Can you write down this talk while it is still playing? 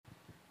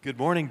Good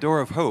morning,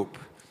 Door of Hope.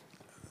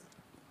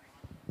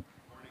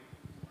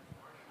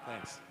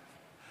 Thanks.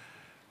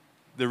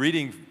 The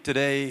reading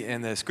today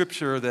and the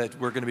scripture that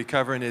we're going to be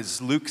covering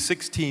is Luke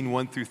 16,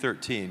 1 through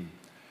 13.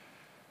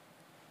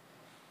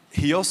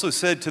 He also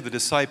said to the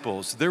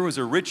disciples, "There was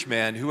a rich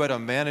man who had a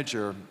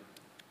manager,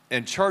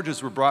 and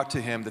charges were brought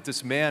to him that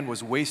this man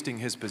was wasting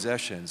his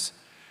possessions.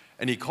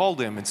 And he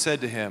called him and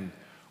said to him,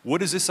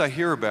 'What is this I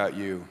hear about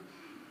you?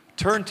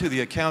 Turn to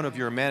the account of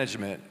your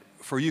management,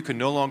 for you can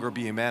no longer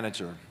be a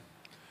manager.'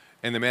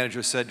 And the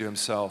manager said to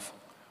himself,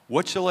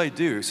 'What shall I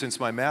do, since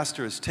my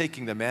master is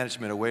taking the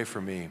management away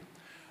from me?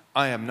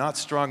 I am not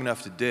strong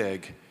enough to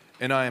dig,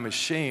 and I am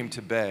ashamed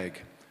to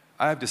beg.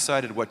 I have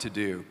decided what to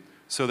do,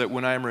 so that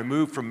when I am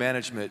removed from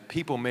management,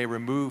 people may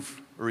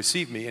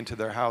receive me into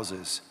their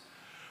houses.'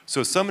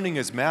 So summoning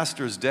his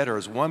master's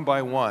debtors one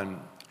by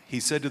one, he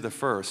said to the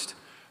first,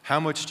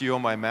 'How much do you owe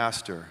my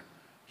master?'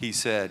 He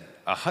said,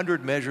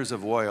 100 measures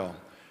of oil.'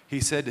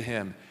 He said to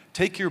him,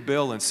 'Take your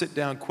bill and sit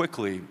down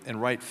quickly and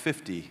write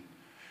 50.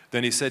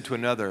 Then he said to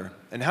another,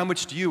 'And how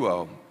much do you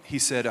owe?' He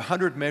said,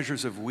 100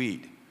 measures of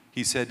wheat.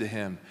 He said to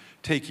him,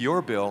 'Take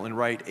your bill and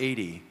write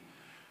 80.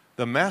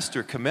 The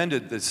master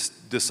commended this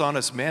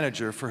dishonest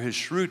manager for his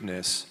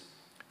shrewdness,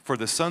 for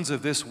the sons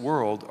of this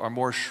world are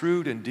more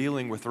shrewd in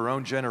dealing with their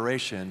own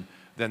generation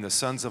than the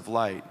sons of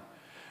light.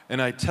 And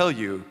I tell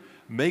you,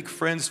 make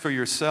friends for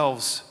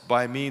yourselves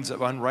by means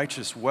of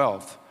unrighteous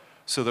wealth,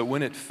 so that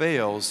when it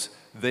fails,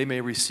 they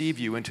may receive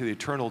you into the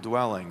eternal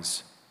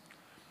dwellings.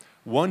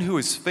 One who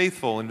is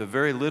faithful in a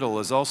very little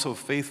is also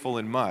faithful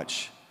in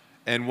much,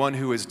 and one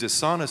who is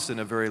dishonest in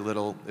a very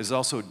little is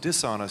also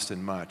dishonest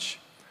in much.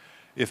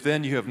 If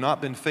then you have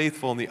not been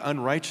faithful in the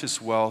unrighteous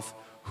wealth,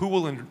 who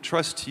will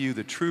entrust to you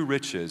the true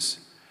riches?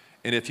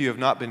 And if you have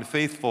not been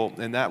faithful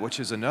in that which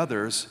is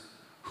another's,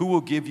 who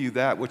will give you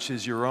that which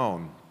is your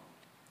own?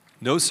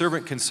 No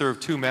servant can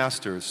serve two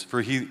masters,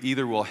 for he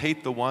either will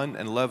hate the one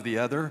and love the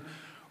other,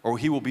 or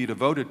he will be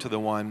devoted to the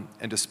one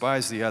and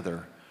despise the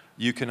other.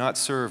 You cannot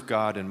serve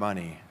God and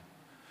money."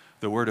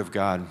 The word of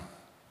God.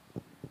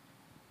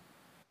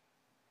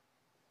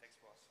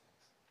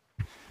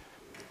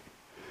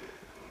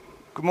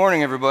 Good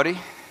morning, everybody.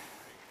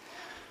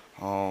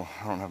 Oh,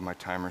 I don't have my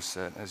timer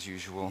set as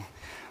usual.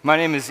 My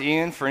name is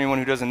Ian. For anyone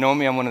who doesn't know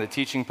me, I'm one of the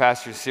teaching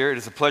pastors here. It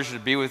is a pleasure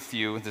to be with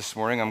you this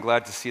morning. I'm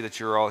glad to see that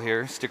you're all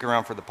here. Stick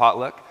around for the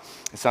potluck.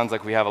 It sounds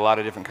like we have a lot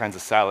of different kinds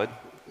of salad.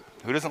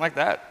 Who doesn't like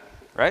that,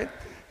 right?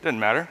 Doesn't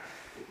matter.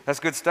 That's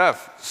good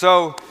stuff.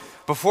 So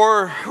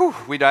before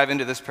we dive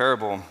into this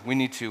parable, we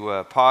need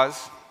to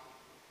pause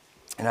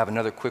and have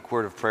another quick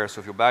word of prayer.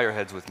 So if you'll bow your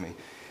heads with me.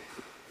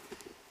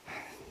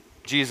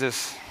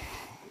 Jesus,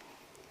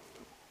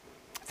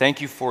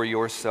 thank you for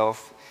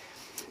yourself.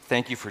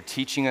 Thank you for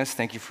teaching us.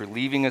 Thank you for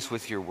leaving us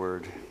with your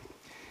word.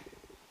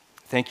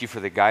 Thank you for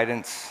the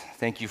guidance.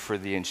 Thank you for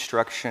the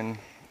instruction.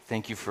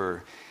 Thank you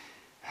for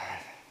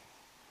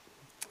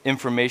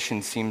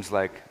information seems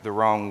like the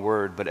wrong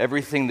word, but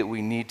everything that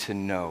we need to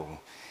know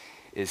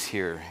is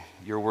here.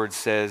 Your word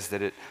says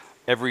that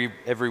every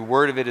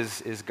word of it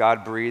is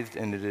God-breathed,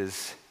 and it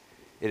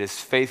is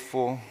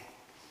faithful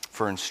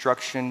for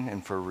instruction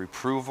and for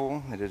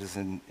reproval, and it is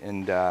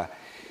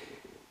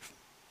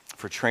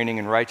for training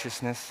in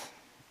righteousness.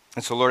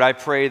 And so, Lord, I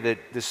pray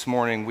that this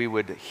morning we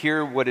would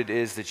hear what it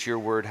is that your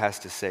word has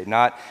to say.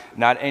 Not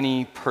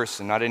any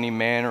person, not any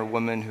man or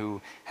woman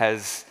who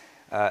has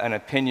an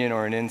opinion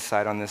or an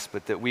insight on this,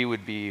 but that we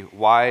would be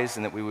wise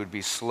and that we would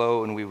be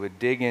slow and we would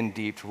dig in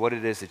deep to what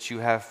it is that you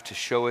have to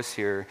show us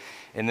here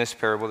in this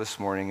parable this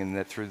morning, and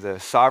that through the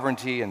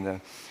sovereignty and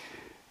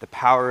the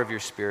power of your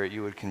Spirit,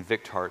 you would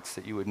convict hearts,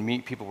 that you would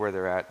meet people where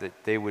they're at,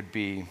 that they would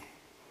be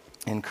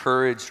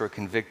encouraged or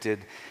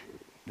convicted,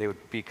 they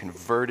would be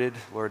converted.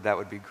 Lord, that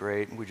would be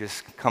great. We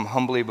just come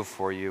humbly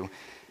before you.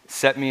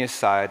 Set me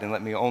aside and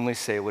let me only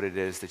say what it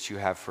is that you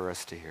have for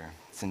us to hear.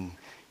 It's in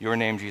your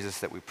name, Jesus,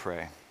 that we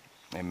pray.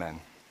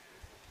 Amen.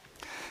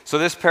 So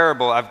this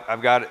parable,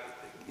 I've got,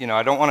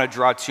 I don't want to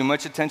draw too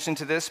much attention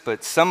to this,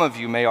 but some of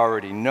you may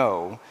already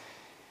know,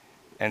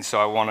 and so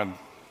I want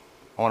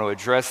to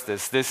address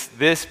this.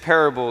 This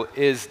parable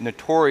is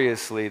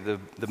notoriously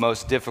the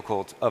most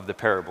difficult of the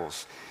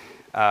parables.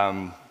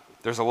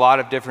 There's a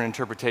lot of different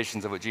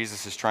interpretations of what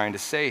Jesus is trying to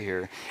say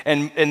here.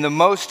 And the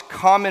most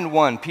common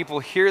one, people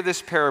hear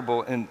this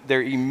parable and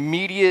their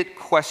immediate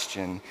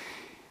question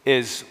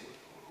is,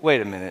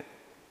 wait a minute,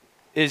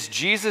 is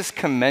Jesus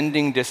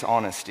commending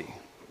dishonesty?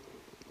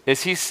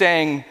 Is he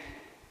saying,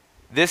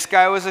 this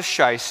guy was a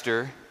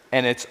shyster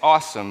and it's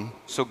awesome,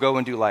 so go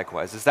and do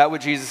likewise? Is that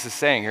what Jesus is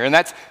saying here? And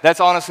that's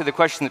honestly the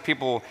question that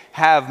people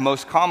have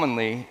most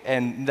commonly,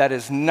 and that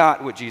is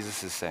not what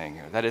Jesus is saying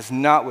here. That is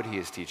not what he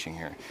is teaching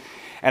here.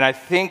 And I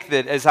think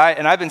that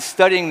I've been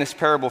studying this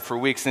parable for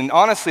weeks, and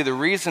honestly the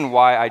reason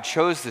why I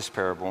chose this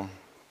parable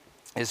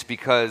is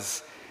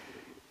because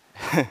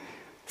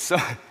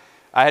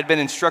I had been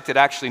instructed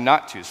actually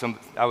not to.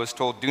 I was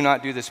told, do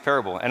not do this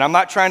parable. And I'm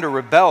not trying to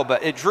rebel,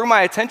 but it drew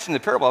my attention to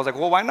the parable. I was like,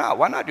 well, why not?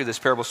 Why not do this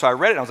parable? So I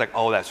read it and I was like,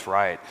 oh, that's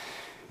right.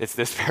 It's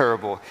this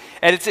parable.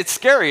 And it's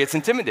scary, it's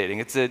intimidating.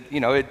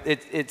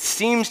 It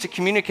seems to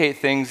communicate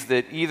things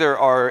that either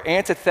are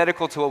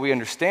antithetical to what we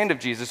understand of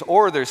Jesus,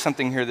 or there's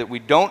something here that we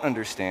don't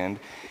understand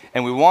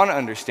and we want to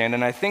understand.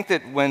 And I think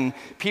that when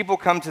people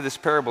come to this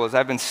parable, as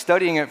I've been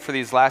studying it for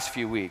these last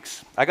few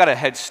weeks, I got a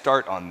head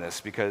start on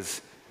this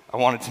because I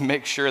wanted to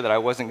make sure that I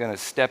wasn't going to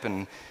step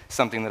in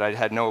something that I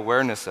had no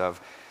awareness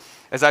of.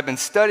 As I've been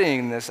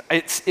studying this,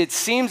 it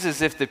seems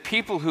as if the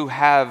people who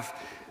have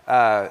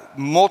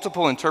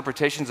multiple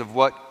interpretations of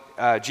what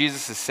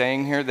Jesus is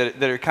saying here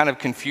that are kind of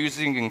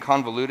confusing and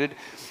convoluted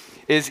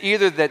is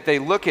either that they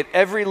look at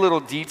every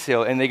little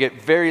detail and they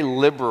get very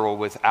liberal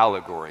with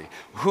allegory.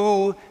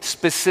 Who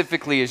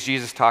specifically is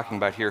Jesus talking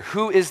about here?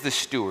 Who is the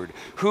steward?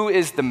 Who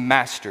is the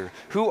master?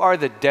 Who are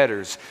the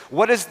debtors?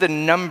 What does the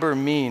number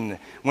mean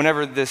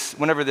whenever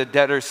the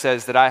debtor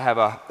says that I have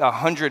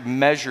 100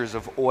 measures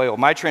of oil?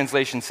 My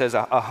translation says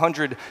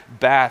 100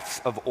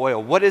 baths of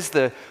oil. What's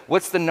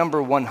the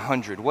number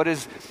 100?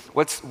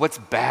 What's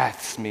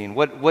baths mean?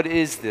 What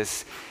is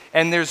this?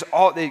 And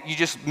you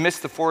just miss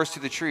the forest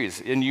through the trees,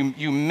 and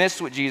you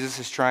miss what Jesus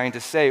is trying to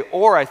say.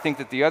 Or I think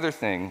that the other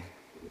thing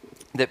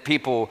that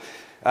people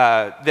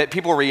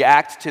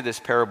react to this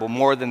parable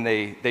more than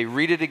they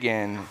read it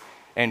again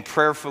and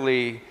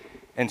prayerfully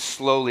and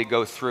slowly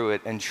go through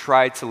it and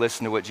try to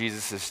listen to what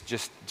Jesus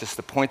is just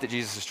the point that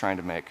Jesus is trying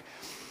to make,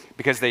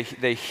 because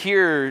they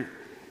hear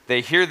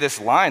this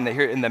line,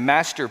 and the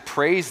master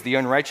praised the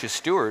unrighteous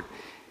steward.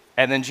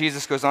 And then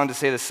Jesus goes on to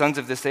say, the sons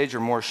of this age are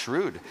more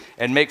shrewd,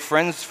 and make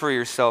friends for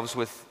yourselves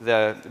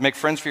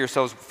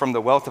from the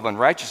wealth of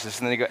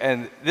unrighteousness.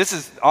 And this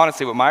is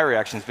honestly what my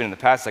reaction has been in the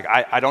past. Like,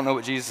 I don't know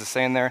what Jesus is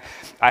saying there.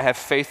 I have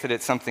faith that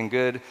it's something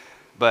good,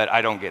 but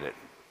I don't get it.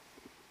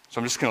 So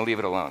I'm just going to leave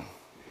it alone.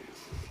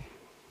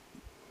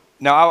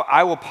 Now,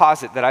 I will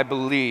posit that I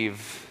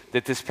believe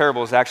that this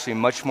parable is actually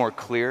much more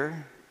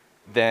clear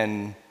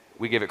than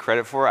we give it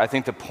credit for. I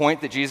think the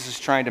point that Jesus is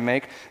trying to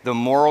make, the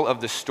moral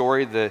of the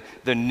story, the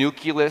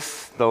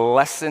nucleus, the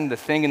lesson, the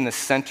thing in the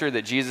center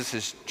that Jesus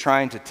is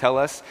trying to tell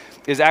us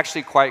is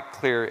actually quite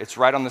clear. It's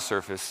right on the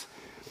surface.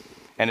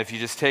 And if you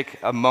just take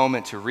a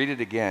moment to read it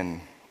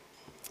again,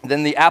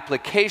 then the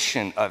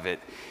application of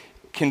it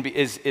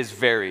is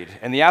varied.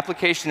 And the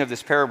application of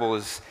this parable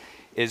is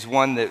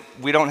one that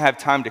we don't have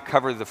time to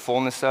cover the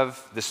fullness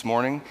of this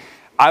morning.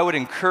 I would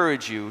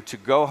encourage you to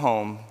go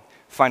home,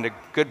 find a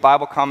good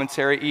Bible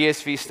commentary.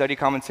 ESV study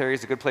commentary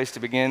is a good place to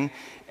begin,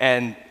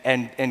 and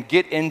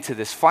get into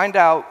this. Find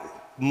out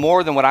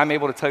more than what I'm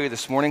able to tell you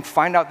this morning.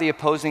 Find out the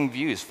opposing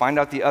views. Find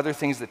out the other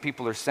things that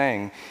people are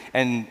saying,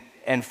 and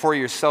for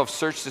yourself,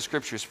 search the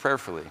scriptures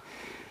prayerfully.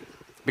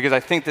 Because I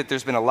think that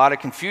there's been a lot of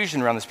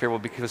confusion around this parable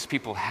because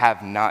people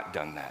have not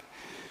done that.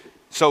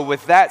 So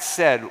with that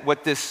said,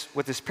 what this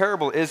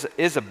parable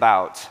is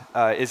about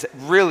is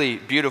really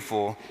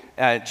beautiful.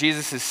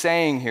 Jesus is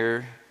saying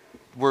here,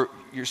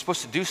 you're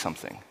supposed to do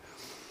something.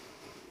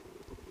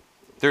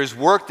 There's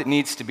work that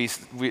needs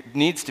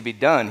to be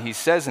done. He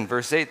says in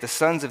verse 8, the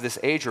sons of this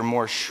age are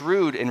more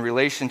shrewd in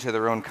relation to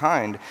their own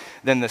kind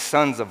than the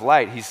sons of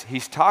light.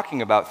 He's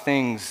talking about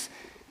things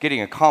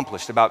getting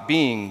accomplished, about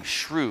being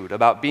shrewd,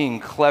 about being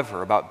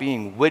clever, about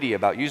being witty,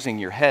 about using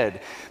your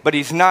head. But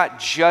he's not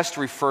just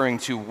referring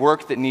to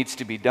work that needs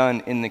to be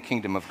done in the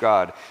kingdom of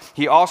God.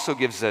 He also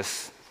gives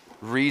us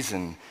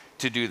reason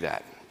to do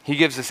that. He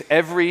gives us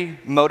every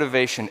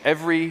motivation,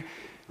 every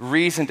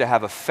reason to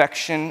have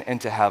affection and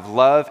to have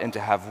love and to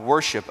have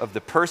worship of the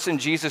person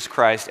Jesus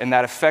Christ, and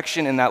that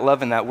affection and that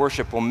love and that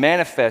worship will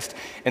manifest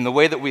in the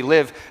way that we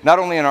live, not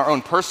only in our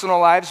own personal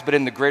lives, but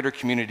in the greater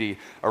community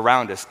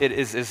around us. It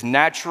is as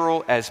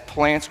natural as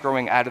plants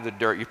growing out of the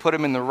dirt. You put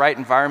them in the right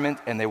environment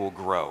and they will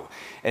grow.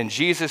 And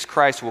Jesus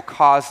Christ will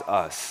cause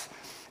us,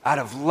 out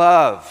of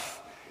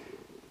love,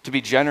 to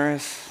be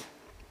generous,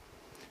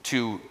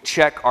 to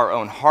check our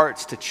own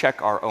hearts, to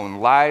check our own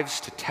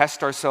lives, to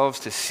test ourselves,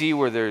 to see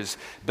where there's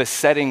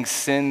besetting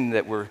sin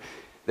that we're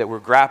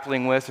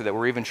grappling with or that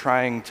we're even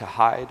trying to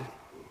hide.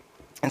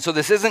 And so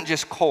this isn't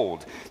just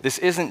cold. This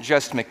isn't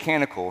just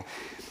mechanical,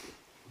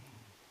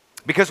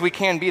 because we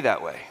can be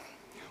that way.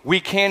 We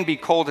can be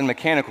cold and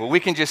mechanical. We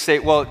can just say,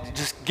 well,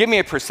 just give me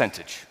a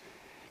percentage.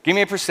 Give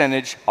me a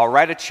percentage, I'll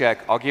write a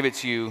check, I'll give it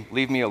to you,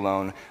 leave me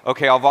alone.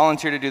 Okay, I'll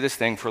volunteer to do this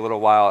thing for a little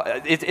while.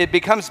 It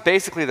becomes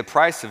basically the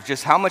price of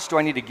just how much do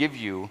I need to give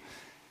you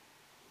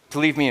to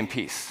leave me in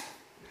peace?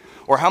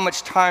 Or how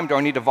much time do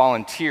I need to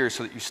volunteer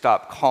so that you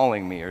stop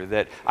calling me, or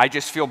that I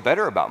just feel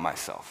better about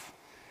myself?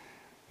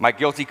 My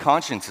guilty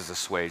conscience is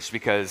assuaged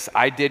because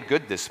I did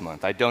good this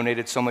month. I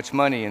donated so much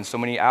money and so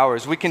many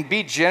hours. We can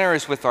be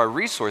generous with our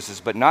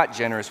resources, but not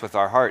generous with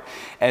our heart.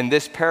 And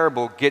this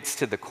parable gets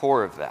to the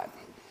core of that.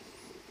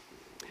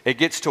 It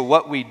gets to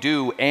what we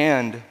do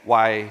and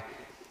why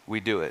we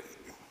do it.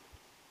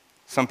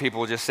 Some people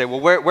will just say, well,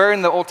 where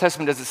in the Old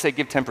Testament does it say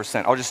give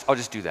 10%? I'll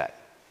just do that.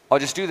 I'll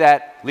just do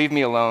that, leave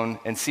me alone,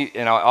 and see,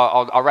 and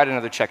I'll write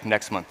another check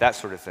next month, that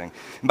sort of thing.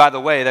 And by the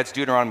way, that's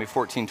Deuteronomy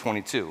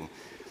 14:22,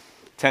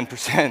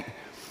 10%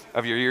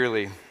 of your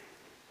yearly.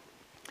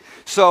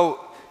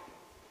 So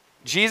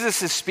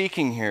Jesus is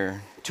speaking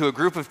here to a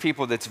group of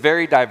people that's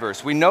very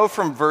diverse. We know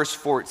from verse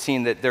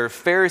 14 that there are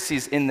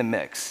Pharisees in the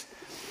mix.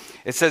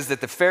 It says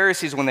that the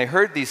Pharisees, when they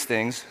heard these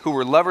things, who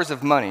were lovers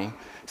of money,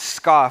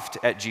 scoffed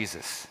at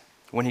Jesus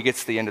when he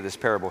gets to the end of this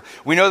parable.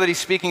 We know that he's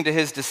speaking to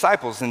his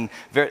disciples. In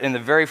the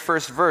very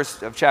first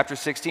verse of chapter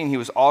 16, he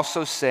was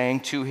also saying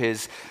to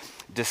his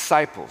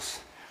disciples.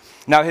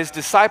 Now, his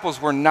disciples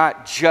were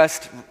not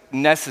just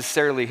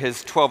necessarily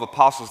his 12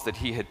 apostles that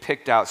he had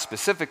picked out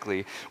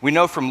specifically. We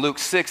know from Luke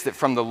 6 that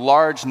from the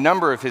large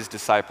number of his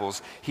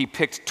disciples, he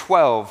picked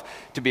 12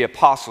 to be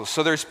apostles.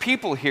 So there's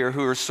people here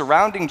who are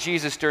surrounding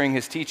Jesus during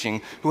his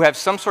teaching who have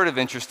some sort of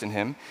interest in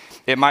him.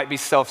 It might be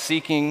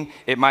self-seeking,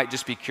 it might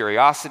just be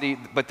curiosity,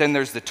 but then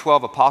there's the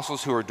 12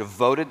 apostles who are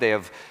devoted. They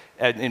have,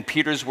 in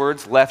Peter's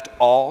words, left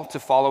all to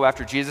follow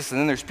after Jesus. And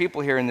then there's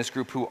people here in this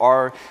group who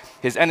are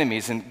his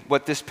enemies. And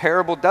what this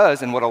parable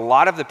does, and what a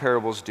lot of the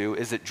parables do,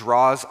 is it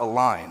draws a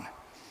line.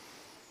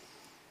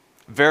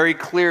 Very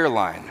clear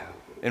line.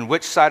 And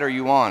which side are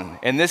you on?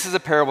 And this is a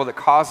parable that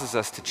causes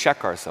us to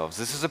check ourselves.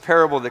 This is a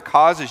parable that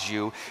causes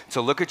you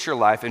to look at your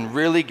life and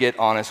really get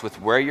honest with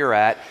where you're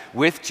at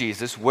with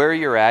Jesus, where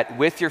you're at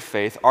with your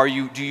faith.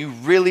 Do you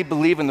really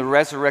believe in the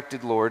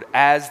resurrected Lord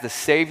as the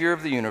Savior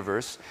of the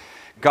universe?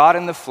 God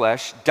in the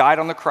flesh, died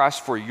on the cross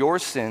for your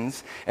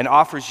sins and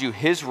offers you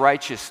his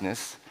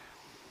righteousness.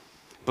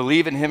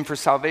 Believe in him for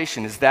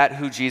salvation. Is that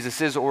who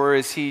Jesus is, or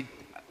is he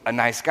a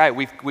nice guy?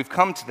 We've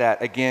come to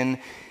that again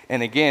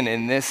and again,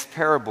 and this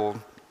parable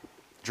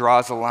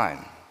draws a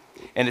line.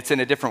 And it's in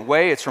a different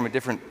way, it's from a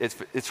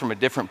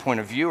different point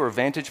of view or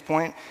vantage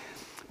point,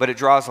 but it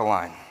draws a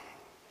line.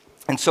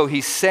 And so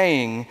he's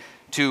saying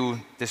to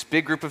this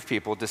big group of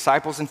people,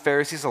 disciples and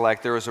Pharisees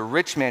alike, there was a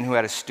rich man who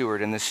had a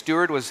steward, and the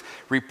steward was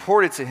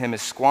reported to him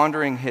as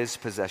squandering his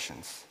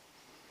possessions.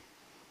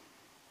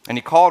 And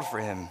he called for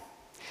him,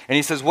 and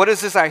he says, "What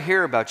is this I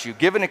hear about you?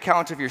 Give an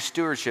account of your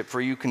stewardship,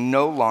 for you can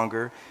no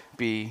longer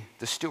be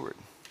the steward."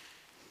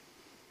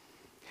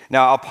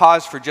 Now, I'll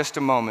pause for just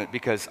a moment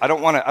because I don't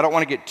want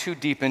to get too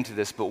deep into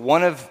this, but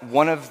one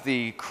of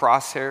the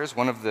crosshairs,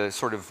 one of the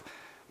sort of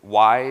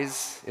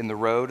Y's in the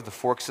road, the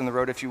forks in the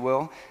road, if you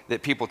will,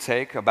 that people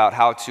take about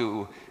how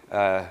to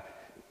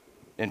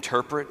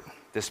interpret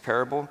this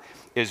parable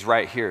is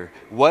right here.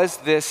 Was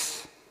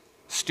this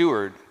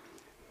steward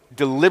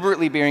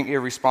deliberately being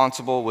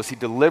irresponsible? Was he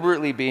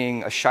deliberately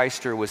being a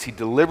shyster? Was he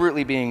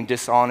deliberately being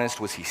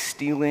dishonest? Was he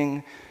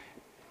stealing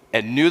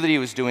and knew that he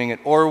was doing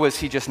it? Or was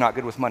he just not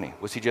good with money?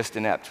 Was he just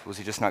inept? Was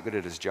he just not good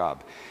at his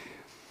job?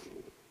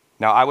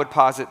 Now, I would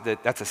posit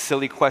that that's a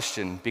silly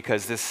question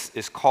because this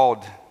is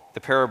called the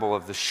parable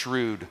of the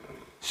shrewd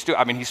steward.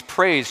 I mean, he's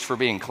praised for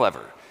being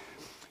clever.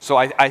 So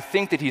I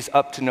think that he's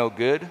up to no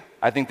good.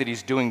 I think that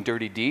he's doing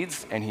dirty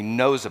deeds, and he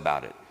knows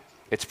about it.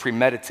 It's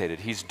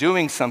premeditated. He's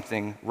doing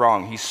something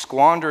wrong. He's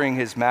squandering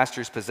his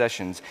master's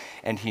possessions,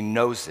 and he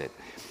knows it.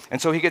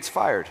 And so he gets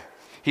fired.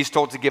 He's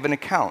told to give an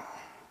account.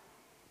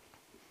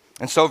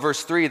 And so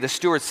verse 3, the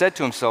steward said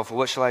to himself, "Well,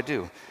 what shall I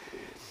do?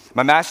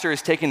 My master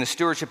is taking the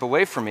stewardship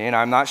away from me, and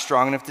I'm not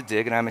strong enough to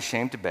dig, and I'm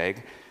ashamed to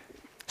beg.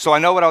 So I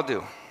know what I'll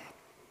do.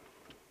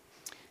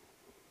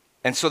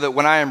 And so that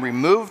when I am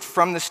removed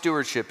from the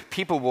stewardship,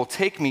 people will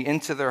take me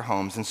into their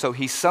homes." And so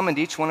he summoned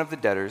each one of the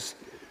debtors,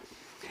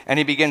 and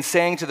he began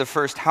saying to the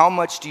first, "How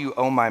much do you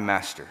owe my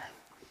master?"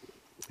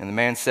 And the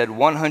man said,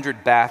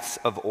 100 baths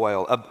of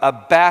oil. A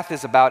bath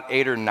is about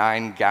 8 or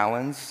 9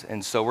 gallons.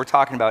 And so we're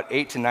talking about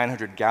 800 to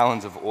 900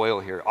 gallons of oil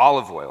here,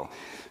 olive oil.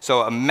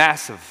 So a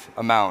massive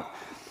amount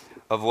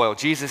of oil.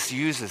 Jesus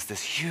uses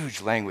this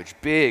huge language,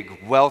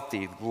 big,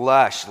 wealthy,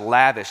 lush,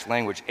 lavish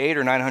language,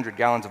 800 or 900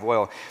 gallons of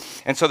oil.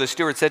 And so the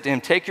steward said to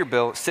him, "Take your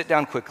bill, sit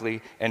down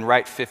quickly, and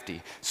write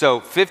 50.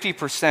 So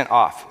 50%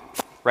 off,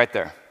 right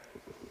there.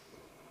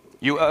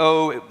 You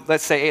owe,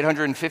 let's say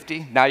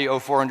 850, now you owe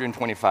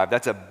 425.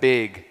 That's a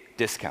big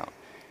discount.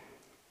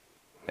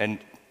 And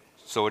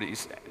so what do you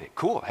say?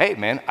 Cool, hey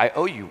man, I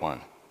owe you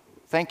one.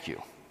 Thank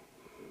you.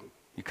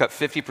 You cut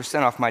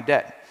 50% off my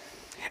debt.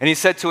 And he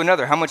said to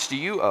another, "How much do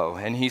you owe?"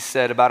 And he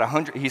said, about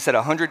 100. He said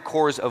 100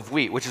 cores of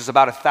wheat, which is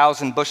about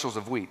 1,000 bushels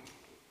of wheat.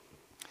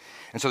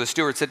 And so the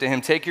steward said to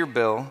him, "Take your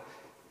bill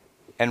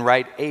and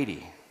write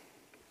 80.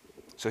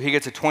 So he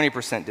gets a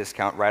 20%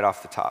 discount right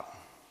off the top.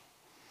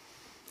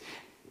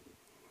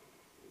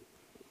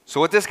 So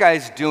what this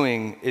guy's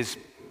doing is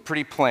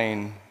pretty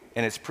plain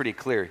and it's pretty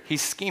clear.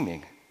 He's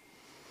scheming.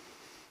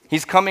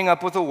 He's coming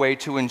up with a way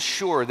to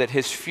ensure that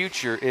his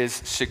future is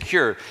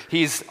secure.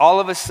 He's all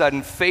of a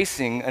sudden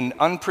facing an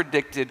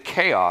unpredicted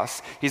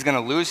chaos. He's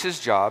going to lose his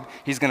job.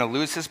 He's going to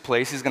lose his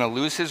place. He's going to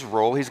lose his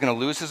role. He's going to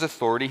lose his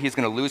authority. He's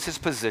going to lose his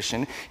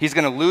position. He's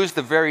going to lose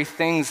the very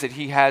things that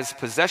he has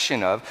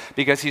possession of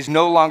because he's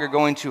no longer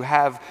going to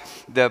have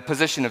the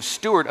position of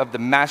steward of the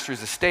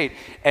master's estate,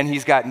 and he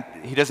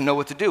doesn't know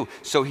what to do.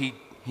 So he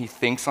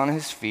thinks on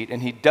his feet,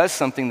 and he does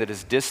something that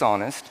is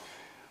dishonest,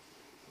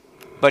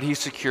 but he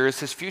secures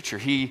his future.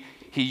 He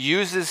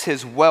uses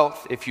his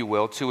wealth, if you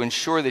will, to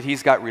ensure that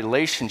he's got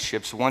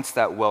relationships once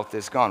that wealth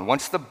is gone.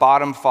 Once the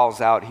bottom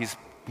falls out, he's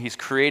he's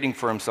creating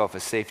for himself a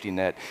safety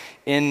net.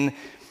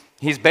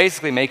 He's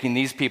basically making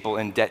these people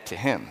in debt to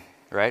him,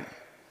 right?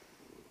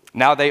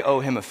 Now they owe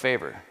him a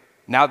favor.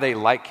 Now they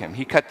like him.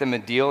 He cut them a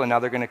deal, and now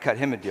they're going to cut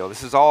him a deal.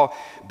 This is all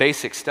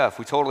basic stuff.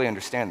 We totally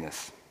understand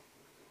this.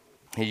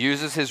 He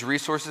uses his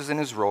resources and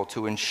his role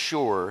to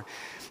ensure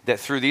that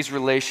through these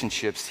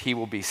relationships, he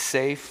will be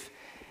safe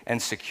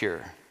and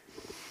secure.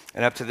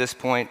 And up to this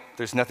point,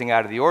 there's nothing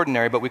out of the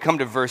ordinary, but we come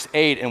to verse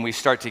 8 and we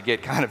start to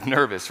get kind of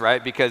nervous,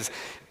 right? Because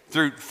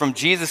from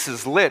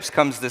Jesus' lips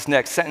comes this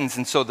next sentence,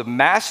 and so the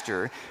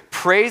master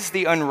praised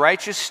the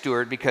unrighteous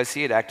steward because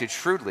he had acted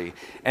shrewdly.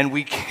 And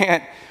we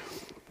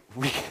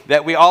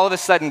all of a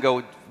sudden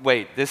go,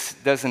 wait, this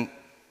doesn't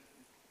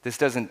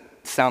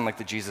sound like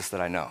the Jesus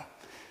that I know.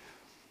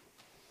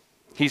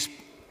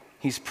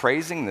 He's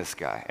praising this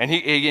guy, and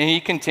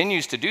he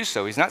continues to do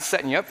so. He's not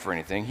setting you up for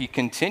anything. He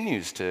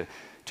continues to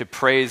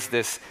praise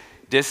this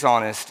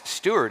dishonest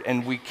steward,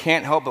 and we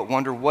can't help but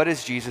wonder, what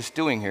is Jesus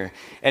doing here?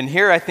 And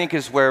here I think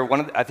this is one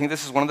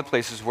of the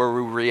places where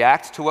we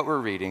react to what we're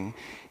reading,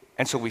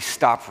 and so we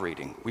stop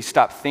reading. We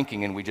stop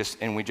thinking, and we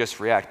just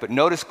react. But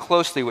notice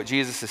closely what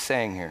Jesus is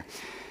saying here.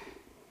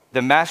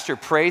 The master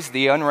praised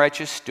the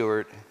unrighteous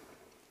steward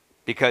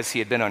because he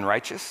had been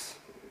unrighteous,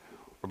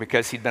 or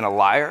because he'd been a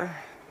liar,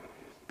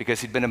 because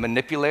he'd been a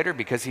manipulator,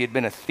 because he had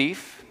been a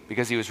thief,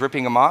 because he was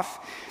ripping him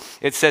off.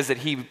 It says that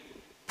he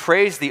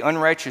praised the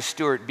unrighteous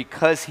steward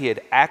because he had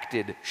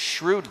acted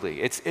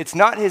shrewdly. It's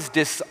not his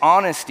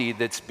dishonesty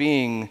that's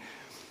being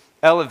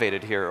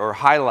elevated here or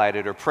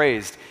highlighted or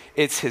praised.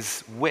 It's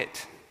his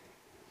wit.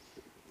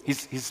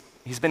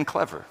 He's been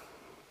clever.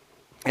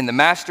 And the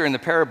master in the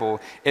parable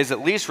is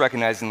at least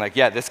recognizing, like,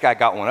 yeah, this guy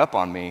got one up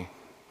on me,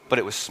 but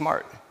it was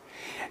smart.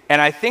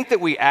 And I think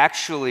that we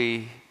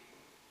actually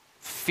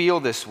feel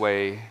this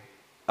way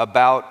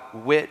about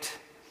wit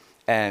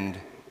and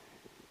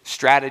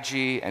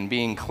strategy and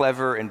being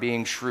clever and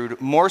being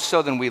shrewd, more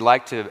so than we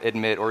like to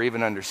admit or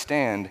even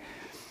understand,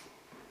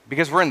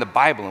 because we're in the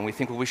Bible and we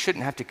think, well, we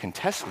shouldn't have to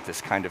contest with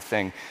this kind of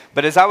thing.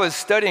 But as I was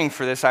studying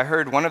for this, I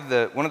heard one of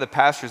the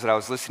pastors that I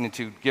was listening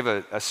to give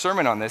a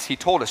sermon on this. He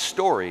told a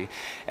story,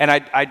 and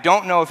I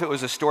don't know if it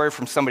was a story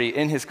from somebody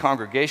in his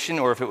congregation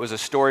or if it was a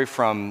story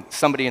from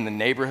somebody in the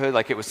neighborhood,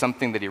 like it was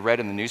something that he read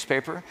in the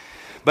newspaper.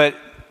 But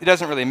it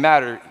doesn't really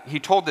matter. He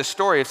told this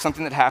story of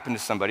something that happened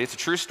to somebody. It's a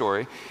true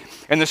story.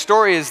 And the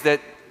story is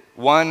that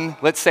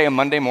let's say a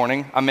Monday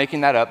morning, I'm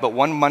making that up, but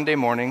one Monday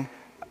morning,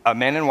 a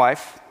man and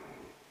wife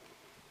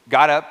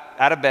got up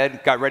out of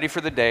bed, got ready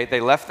for the day. They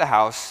left the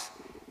house,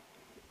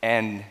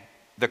 and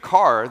the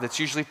car that's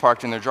usually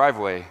parked in their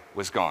driveway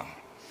was gone.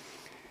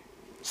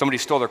 Somebody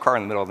stole their car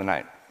in the middle of the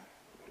night.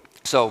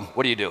 So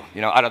what do?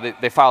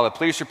 They file a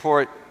police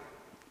report.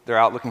 They're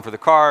out looking for the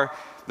car.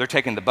 They're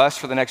taking the bus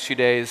for the next few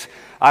days.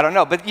 I don't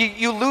know. But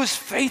you lose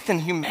faith in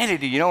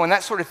humanity, when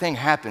that sort of thing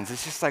happens.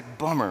 It's just like,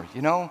 bummer,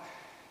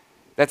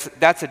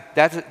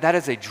 That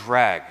is a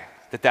drag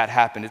that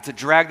happened. It's a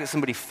drag that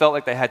somebody felt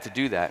like they had to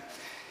do that.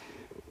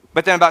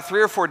 But then about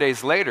 3 or 4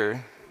 days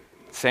later,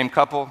 same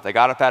couple, they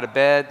got up out of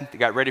bed, they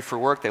got ready for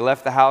work, they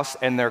left the house,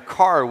 and their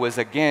car was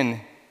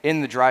again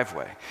in the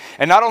driveway.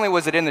 And not only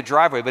was it in the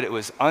driveway, but it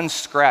was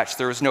unscratched.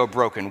 There was no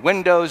broken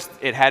windows.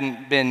 It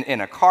hadn't been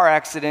in a car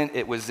accident.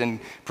 It was in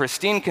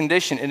pristine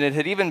condition, and it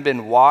had even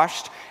been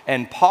washed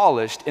and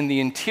polished, and the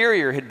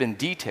interior had been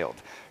detailed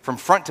from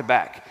front to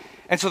back.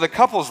 And so the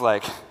couple's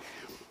like,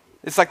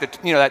 it's like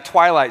that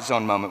Twilight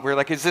Zone moment. We're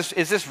like, is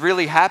this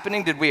really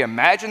happening? Did we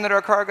imagine that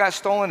our car got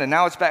stolen and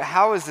now it's back?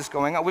 How is this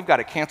going on? We've got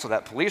to cancel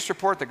that police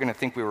report. They're going to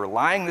think we were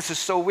lying. This is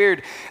so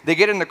weird. They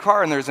get in the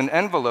car and there's an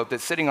envelope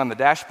that's sitting on the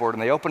dashboard,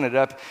 and they open it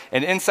up,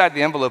 and inside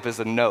the envelope is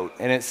a note,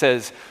 and it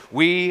says,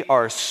 "We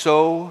are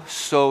so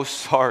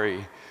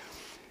sorry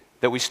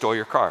that we stole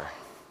your car.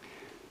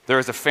 There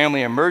is a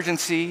family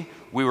emergency.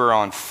 We were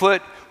on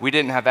foot. We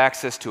didn't have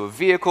access to a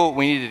vehicle.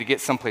 We needed to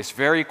get someplace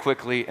very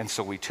quickly, and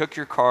so we took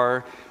your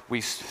car.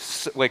 We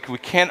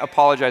can't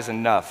apologize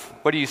enough.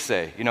 What do you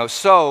say?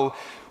 So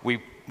we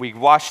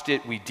washed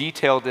it, we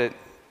detailed it,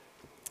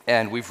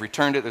 and we've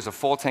returned it. There's a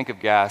full tank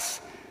of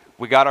gas.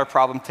 We got our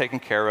problem taken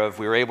care of.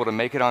 We were able to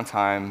make it on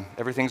time.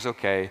 Everything's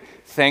okay.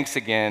 Thanks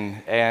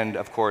again. And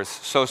of course,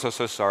 so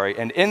sorry."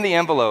 And in the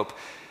envelope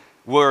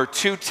were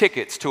 2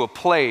 tickets to a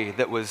play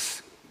that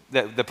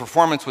the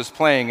performance was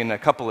playing in a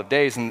couple of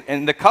days.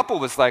 And the couple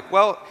was like,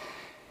 well,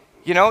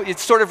 it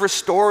sort of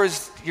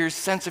restores your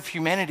sense of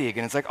humanity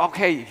again. It's like,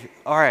 okay,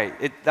 all right,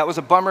 that was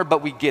a bummer,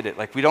 but we get it.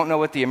 Like, we don't know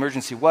what the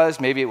emergency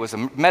was. Maybe it was a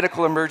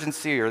medical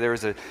emergency, or there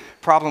was a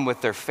problem with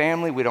their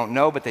family. We don't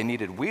know, but they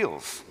needed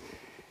wheels.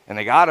 And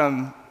they got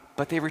them,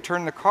 but they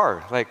returned the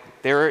car. Like,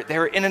 they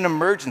were in an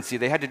emergency.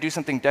 They had to do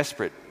something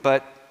desperate,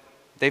 but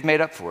they've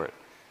made up for it.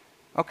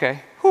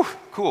 Okay,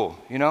 cool,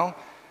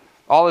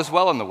 all is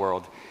well in the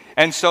world.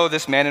 And so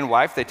this man and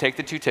wife, they take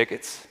the 2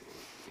 tickets,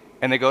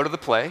 and they go to the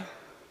play.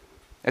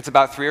 It's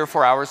about 3 or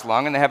 4 hours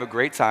long, and they have a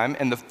great time.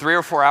 And the 3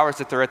 or 4 hours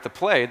that they're at the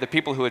play, the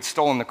people who had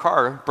stolen the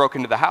car broke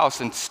into the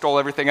house and stole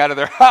everything out of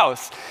their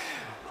house.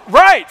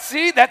 Right,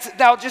 see?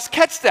 Now just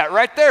catch that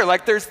right there.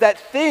 Like, there's that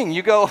thing.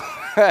 You go,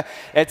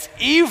 It's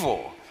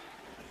evil.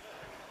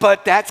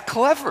 But that's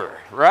clever,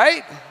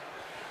 right?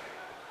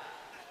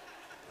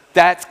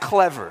 That's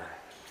clever.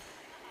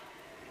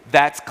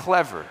 That's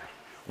clever.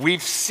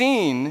 We've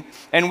seen,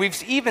 and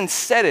we've even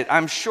said it,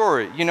 I'm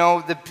sure,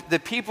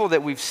 the people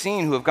that we've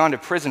seen who have gone to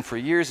prison for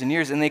years and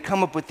years, and they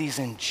come up with these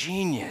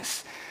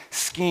ingenious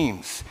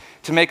schemes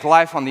to make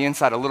life on the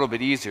inside a little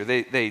bit easier.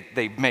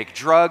 They make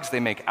drugs, they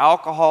make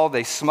alcohol,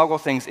 they smuggle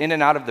things in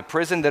and out of the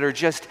prison that are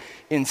just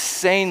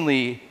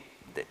insanely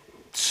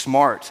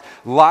smart.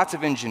 Lots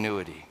of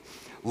ingenuity,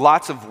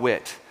 lots of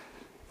wit,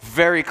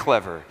 very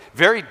clever,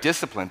 very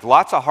disciplined,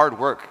 lots of hard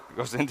work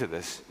goes into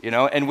this,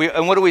 And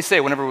what do we say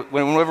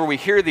whenever we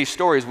hear these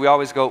stories? We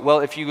always go, well,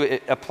 if you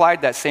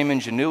applied that same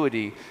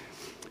ingenuity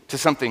to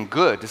something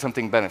good, to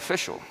something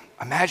beneficial,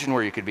 imagine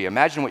where you could be.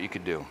 Imagine what you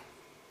could do.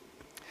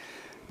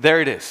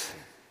 There it is.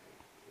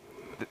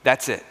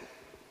 That's it.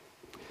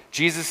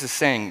 Jesus is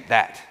saying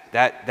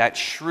that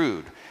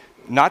shrewd,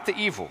 not the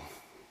evil,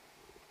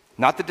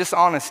 not the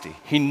dishonesty.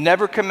 He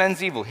never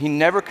commends evil. He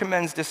never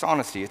commends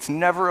dishonesty. It's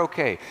never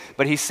okay.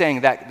 But he's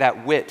saying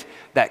that wit,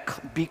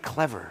 be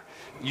clever.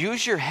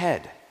 Use your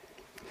head.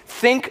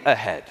 Think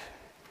ahead.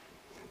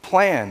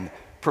 Plan,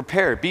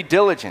 prepare, be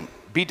diligent,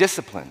 be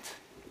disciplined.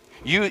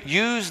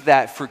 Use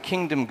that for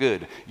kingdom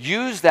good.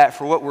 Use that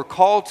for what we're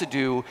called to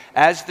do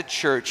as the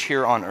church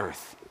here on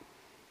earth.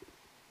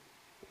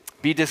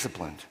 Be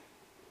disciplined.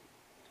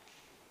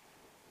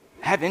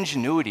 Have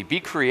ingenuity. Be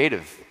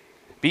creative.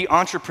 Be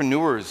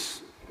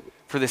entrepreneurs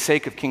for the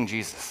sake of King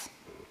Jesus.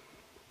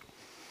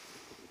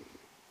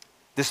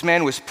 This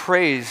man was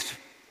praised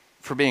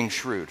for being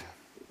shrewd.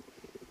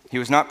 He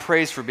was not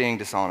praised for being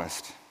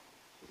dishonest.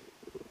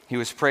 He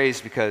was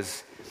praised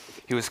because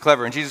he was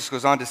clever. And Jesus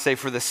goes on to say,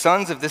 for the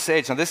sons of this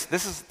age, now this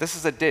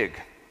is a dig.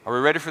 Are we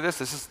ready for this?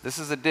 This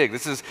is a dig.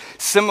 This is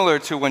similar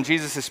to when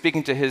Jesus is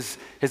speaking to his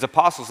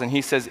apostles, and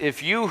he says,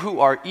 if you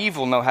who are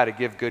evil know how to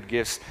give good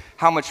gifts,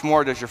 how much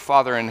more does your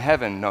Father in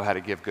heaven know how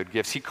to give good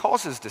gifts? He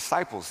calls his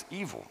disciples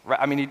evil. Right?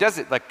 I mean, he does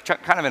it like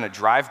kind of in a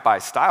drive-by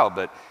style,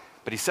 but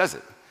he says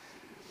it.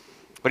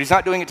 But he's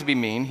not doing it to be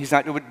mean. He's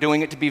not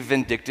doing it to be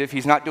vindictive.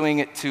 He's not doing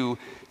it to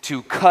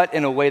cut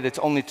in a way that's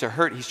only to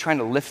hurt. He's trying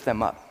to lift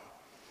them up.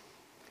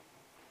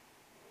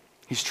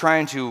 He's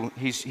trying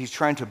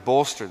to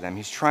bolster them.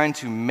 He's trying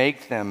to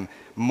make them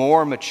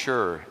more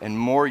mature and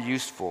more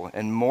useful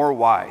and more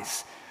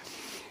wise.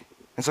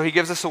 And so he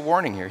gives us a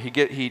warning here.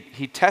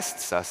 He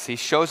tests us. He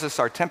shows us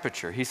our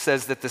temperature. He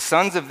says that the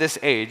sons of this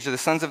age, the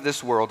sons of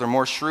this world, are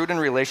more shrewd in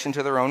relation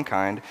to their own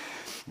kind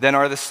than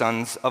are the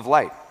sons of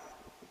light.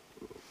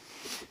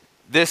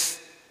 This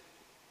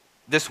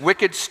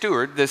wicked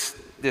steward, this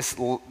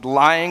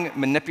lying,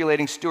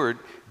 manipulating steward,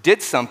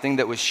 did something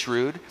that was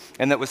shrewd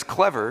and that was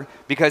clever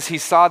because he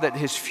saw that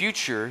his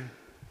future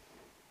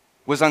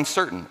was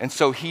uncertain. And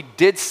so he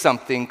did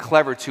something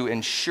clever to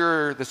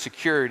ensure the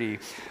security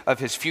of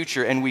his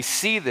future. And we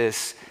see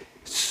this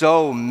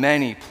so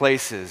many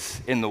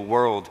places in the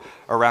world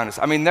around us.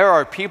 I mean, there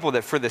are people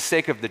that for the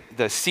sake of the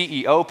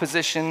CEO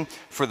position,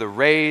 for the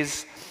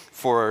raise,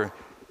 for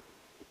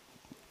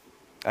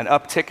an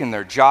uptick in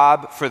their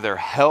job, for their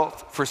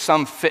health, for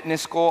some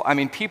fitness goal. I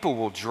mean, people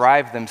will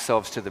drive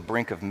themselves to the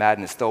brink of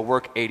madness. They'll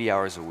work 80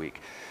 hours a week.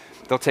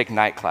 They'll take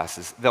night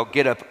classes. They'll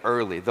get up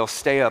early. They'll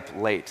stay up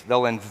late.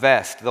 They'll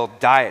invest. They'll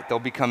diet. They'll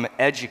become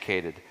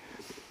educated.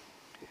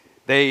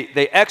 They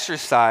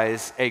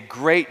exercise a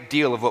great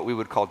deal of what we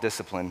would call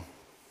discipline.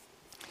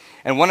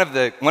 And one of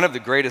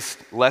the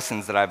greatest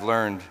lessons that I've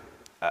learned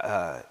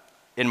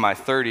in my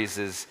 30s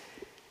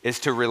is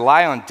to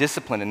rely on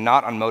discipline and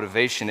not on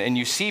motivation. And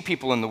you see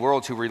people in the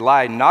world who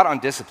rely not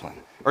on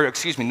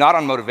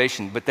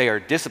motivation, but they are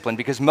disciplined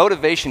because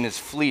motivation is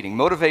fleeting.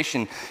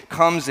 Motivation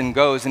comes and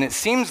goes. And it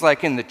seems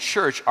like in the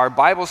church, our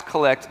Bibles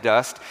collect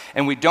dust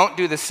and we don't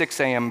do the 6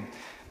 a.m.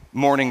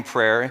 morning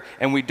prayer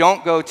and we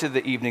don't go to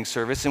the evening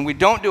service and we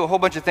don't do a whole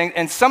bunch of things.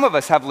 And some of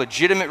us have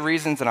legitimate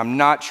reasons, and I'm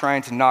not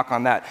trying to knock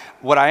on that.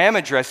 What I am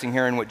addressing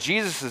here and what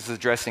Jesus is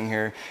addressing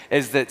here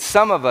is that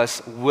some of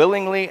us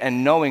willingly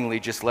and knowingly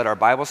just let our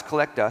Bibles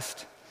collect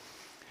dust.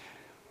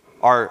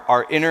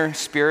 Our inner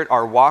spirit,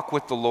 our walk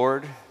with the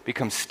Lord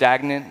becomes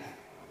stagnant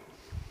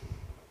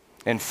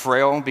and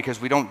frail because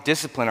we don't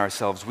discipline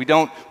ourselves. We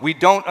don't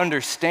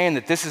understand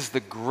that this is the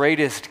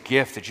greatest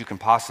gift that you can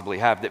possibly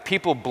have, that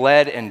people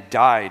bled and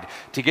died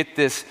to get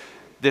this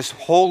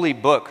holy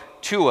book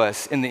to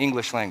us in the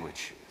English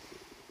language.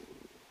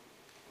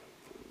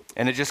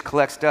 And it just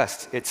collects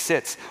dust. It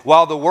sits.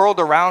 While the world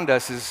around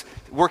us is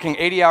working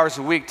 80 hours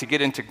a week to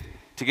get into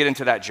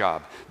that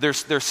job.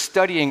 They're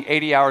studying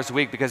 80 hours a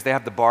week because they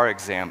have the bar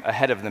exam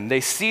ahead of them. They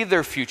see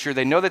their future.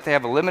 They know that they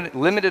have a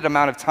limited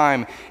amount of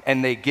time,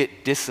 and they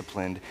get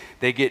disciplined.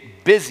 They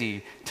get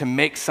busy to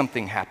make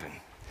something happen.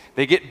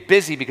 They get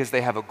busy because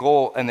they have a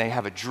goal and they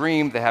have a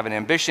dream, they have an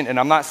ambition. And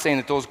I'm not saying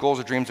that those goals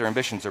or dreams or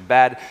ambitions are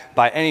bad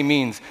by any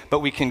means, but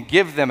we can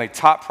give them a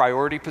top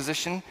priority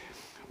position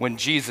when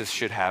Jesus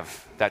should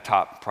have that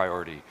top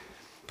priority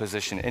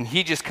position. And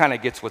he just kind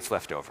of gets what's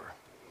left over.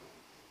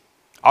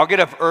 I'll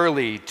get up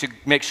early to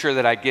make sure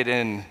that I get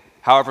in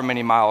however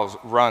many miles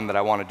run that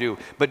I want to do.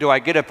 But do I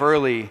get up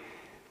early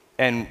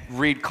and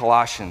read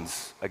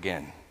Colossians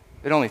again?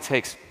 It only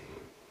takes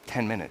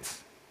 10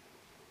 minutes.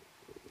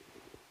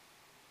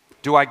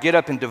 Do I get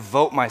up and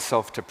devote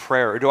myself to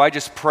prayer? Or do I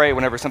just pray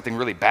whenever something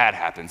really bad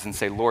happens and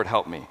say, Lord,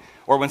 help me?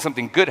 Or when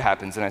something good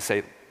happens and I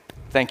say,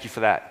 thank you for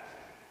that.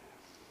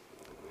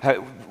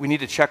 We need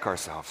to check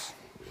ourselves.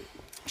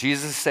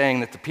 Jesus is saying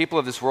that the people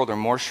of this world are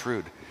more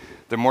shrewd,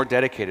 they're more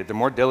dedicated, they're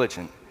more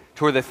diligent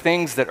toward the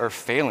things that are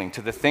failing,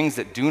 to the things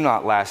that do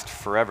not last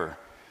forever.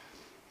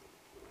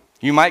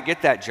 You might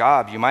get that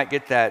job, you might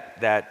get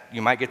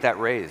that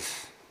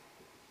raise.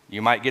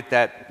 You might get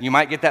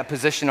that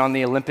position on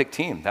the Olympic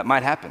team. That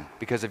might happen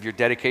because of your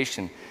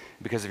dedication,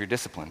 because of your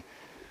discipline.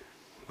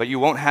 But you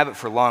won't have it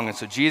for long. And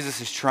so Jesus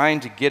is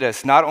trying to get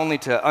us not only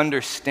to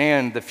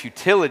understand the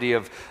futility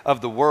of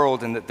the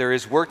world and that there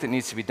is work that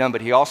needs to be done,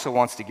 but he also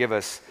wants to give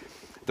us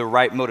the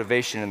right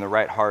motivation and the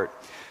right heart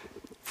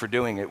for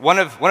doing it. One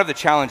of the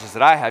challenges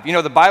that I have,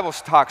 the Bible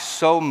talks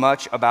so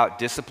much about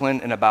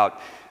discipline and about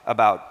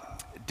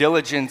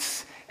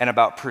diligence and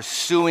about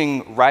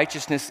pursuing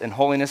righteousness and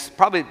holiness.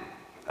 Probably,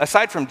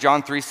 aside from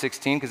John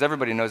 3:16, because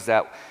everybody knows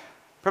that,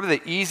 probably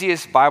the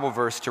easiest Bible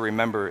verse to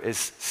remember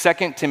is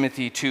 2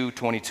 Timothy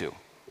 2:22.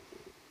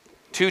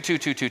 2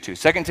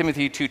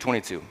 Timothy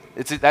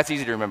 2:22. That's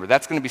easy to remember.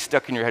 That's going to be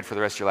stuck in your head for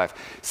the rest of your life.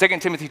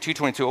 2 Timothy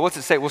 2:22. Well, what's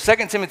it say? Well,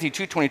 2 Timothy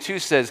 2:22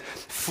 says,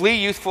 flee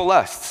youthful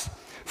lusts,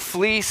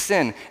 flee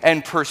sin,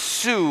 and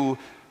pursue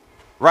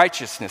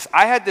righteousness.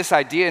 I had this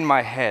idea in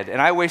my head,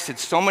 and I wasted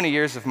so many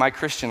years of my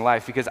Christian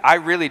life because I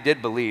really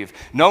did believe.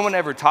 No one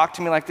ever talked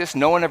to me like this.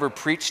 No one ever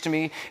preached to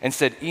me and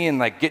said, Ian,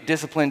 get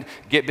disciplined,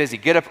 get busy,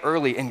 get up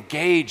early,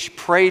 engage,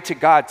 pray to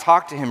God,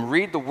 talk to him,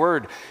 read the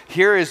word.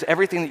 Here is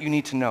everything that you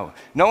need to know.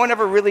 No one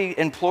ever really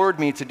implored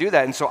me to do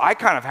that. And so I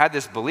kind of had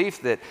this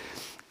belief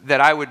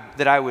that I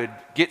would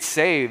get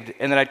saved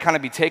and that I'd kind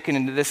of be taken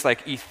into this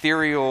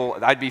ethereal,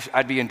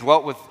 I'd be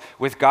indwelt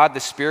with God the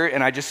Spirit,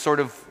 and I just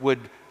sort of would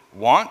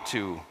want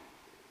to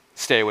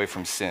stay away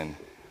from sin.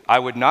 I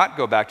would not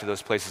go back to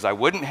those places. I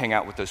wouldn't hang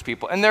out with those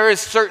people. And there is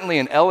certainly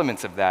an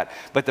element of that,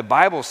 but the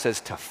Bible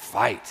says to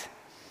fight.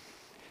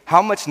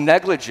 How much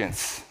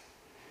negligence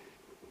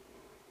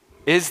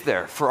is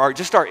there for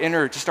our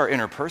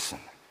inner person?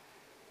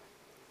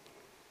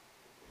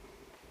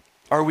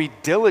 Are we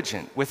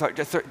diligent with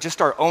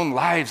just our own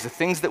lives, the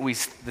things that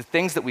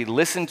we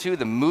listen to,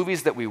 the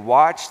movies that we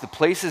watch, the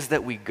places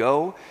that we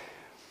go?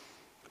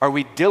 Are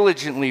we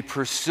diligently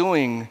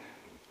pursuing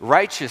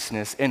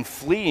righteousness and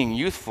fleeing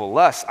youthful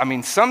lusts? I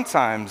mean,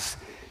 sometimes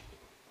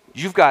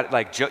you've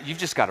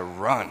just got to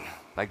run.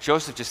 Like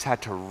Joseph just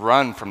had to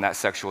run from that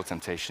sexual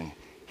temptation.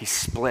 He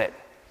split.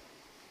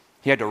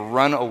 He had to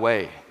run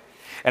away.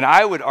 And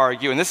I would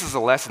argue, and this is a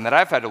lesson that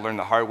I've had to learn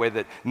the hard way,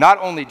 that not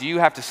only do you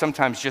have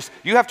to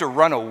you have to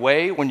run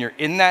away when you're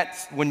in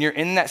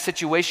that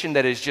situation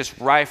that is just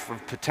rife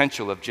with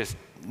potential of just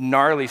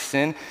gnarly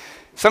sin.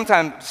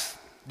 Sometimes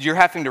you're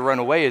having to run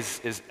away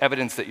is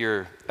evidence that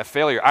you're a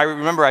failure. I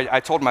remember I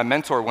told my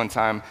mentor one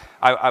time,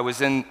 I was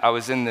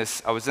in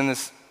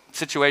this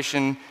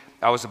situation.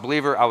 I was a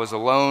believer. I was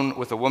alone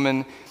with a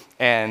woman,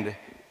 and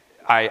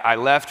I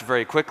left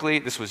very quickly.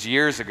 This was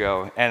years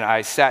ago, and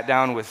I sat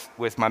down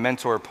with my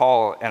mentor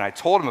Paul, and I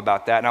told him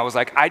about that. And I was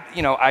like,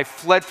 I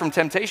fled from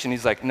temptation.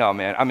 He's like, no,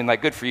 man. I mean,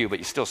 good for you, but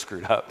you still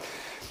screwed up.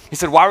 He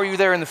said, why were you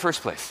there in the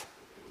first place?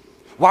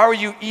 Why were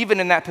you even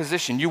in that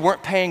position? You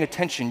weren't paying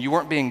attention. You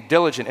weren't being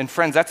diligent. And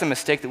friends, that's a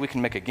mistake that we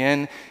can make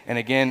again and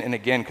again and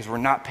again because we're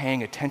not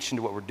paying attention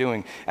to what we're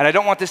doing. And I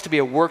don't want this to be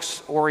a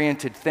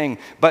works-oriented thing,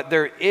 but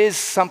there is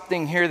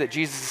something here that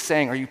Jesus is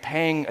saying. Are you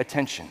paying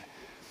attention?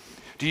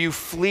 Do you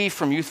flee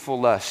from youthful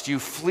lust? Do you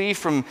flee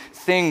from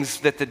things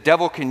that the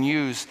devil can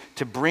use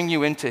to bring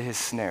you into his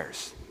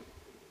snares?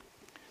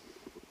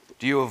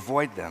 Do you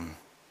avoid them?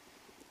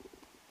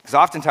 Because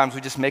oftentimes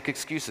we just make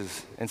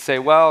excuses and say,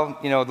 well,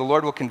 the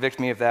Lord will convict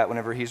me of that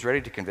whenever he's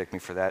ready to convict me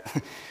for that.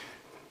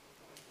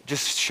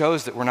 Just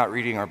shows that we're not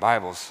reading our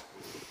Bibles.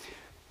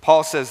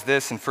 Paul says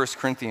this in 1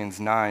 Corinthians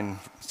 9,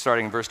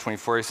 starting in verse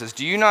 24. He says,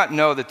 do you not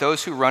know that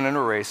those who run in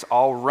a race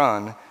all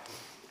run,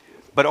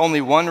 but only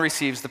one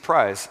receives the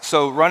prize?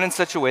 So run in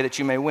such a way that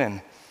you may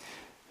win.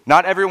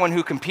 Not everyone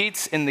who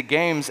competes in the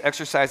games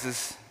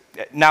exercises...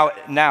 Now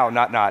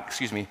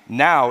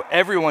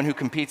everyone who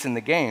competes in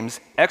the games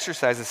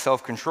exercises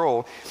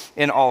self-control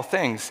in all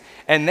things,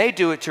 and they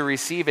do it to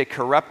receive a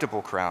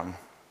corruptible crown,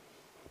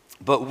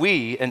 but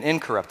we an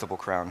incorruptible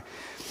crown.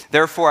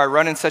 Therefore I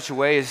run in such a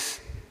way as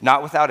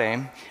not without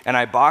aim, and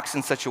I box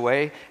in such a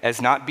way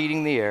as not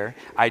beating the air.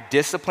 I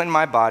discipline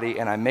my body,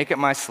 and I make it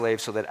my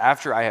slave, so that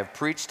after I have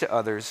preached to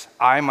others,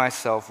 I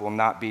myself will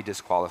not be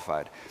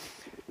disqualified.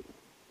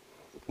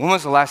 When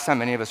was the last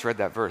time any of us read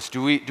that verse?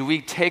 Do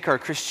we take our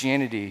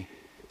Christianity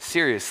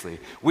seriously?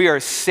 We are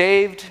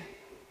saved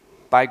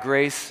by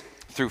grace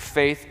through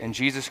faith in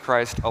Jesus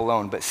Christ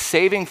alone. But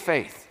saving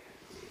faith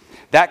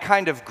That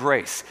kind of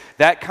grace,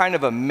 that kind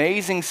of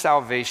amazing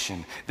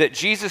salvation, that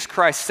Jesus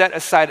Christ set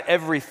aside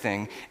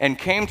everything and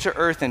came to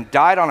earth and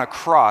died on a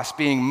cross,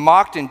 being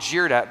mocked and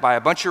jeered at by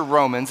a bunch of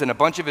Romans and a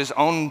bunch of his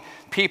own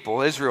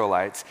people,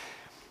 Israelites,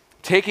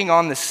 taking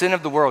on the sin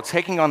of the world,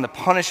 taking on the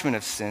punishment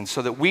of sin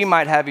so that we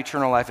might have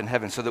eternal life in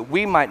heaven, so that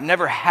we might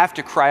never have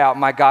to cry out,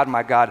 my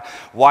God,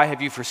 why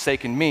have you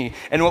forsaken me?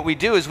 And what we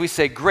do is we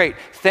say, great,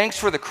 thanks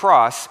for the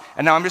cross,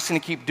 and now I'm just going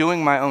to keep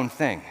doing my own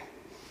thing.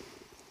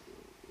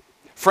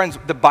 Friends,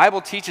 the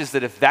Bible teaches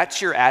that if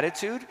that's your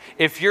attitude,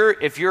 if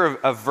you're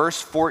a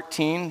verse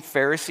 14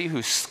 Pharisee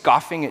who's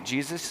scoffing at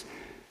Jesus,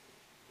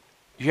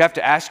 you have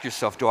to ask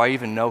yourself, do I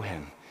even know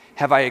him?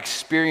 Have I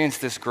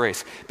experienced this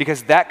grace?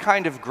 Because that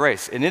kind of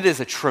grace, and it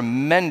is a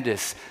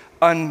tremendous,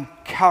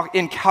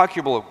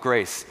 incalculable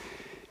grace,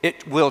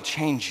 it will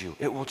change you.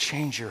 It will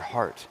change your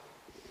heart.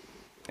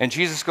 And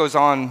Jesus goes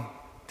on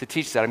to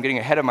teach that. I'm getting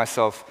ahead of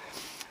myself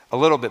a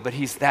little bit, but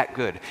he's that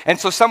good. And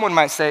so someone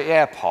might say,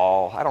 yeah,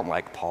 Paul, I don't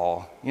like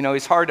Paul. You know,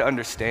 he's hard to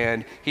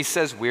understand. He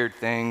says weird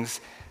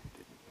things.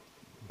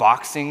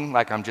 Boxing,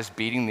 like I'm just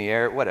beating the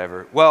air,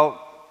 whatever.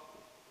 Well,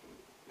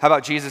 how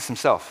about Jesus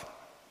himself?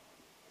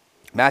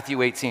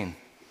 Matthew 18.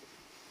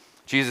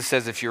 Jesus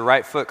says, if your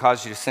right foot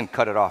causes you to sin,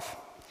 cut it off.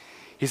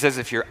 He says,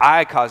 if your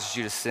eye causes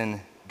you to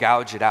sin,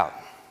 gouge it out.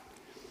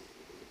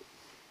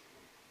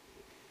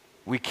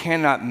 We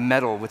cannot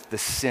meddle with the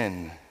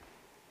sin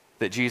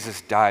that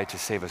Jesus died to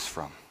save us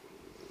from.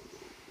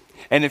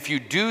 And if you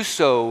do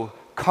so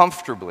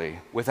comfortably,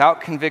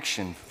 without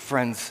conviction,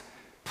 friends,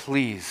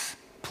 please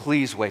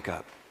wake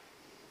up.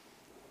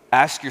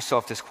 Ask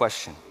yourself this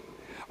question.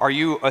 Are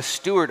you a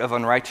steward of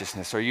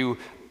unrighteousness? Are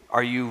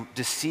you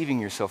deceiving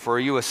yourself? Or are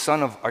you a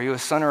son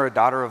or a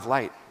daughter of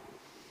light?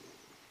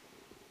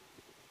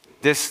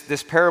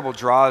 This parable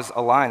draws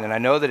a line, and I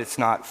know that it's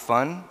not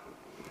fun.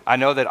 I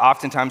know that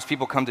oftentimes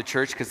people come to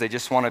church because they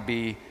just want to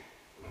be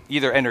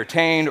either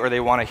entertained or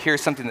they want to hear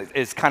something that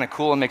is kind of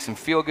cool and makes them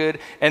feel good.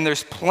 And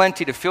there's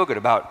plenty to feel good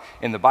about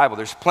in the Bible.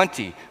 There's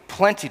plenty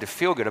to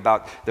feel good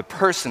about the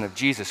person of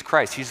Jesus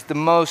Christ. He's the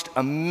most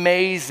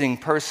amazing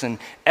person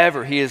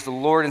ever. He is the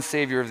Lord and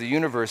Savior of the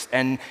universe.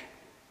 And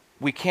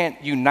we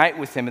can't unite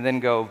with him and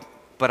then go,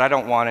 but I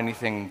don't want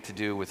anything to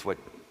do with what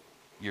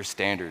your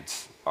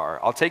standards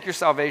are. I'll take your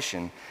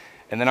salvation,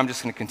 and then I'm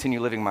just going to continue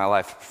living my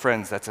life.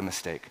 Friends, that's a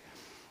mistake.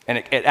 And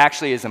it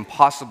actually is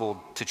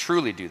impossible to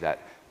truly do that.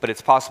 But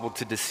it's possible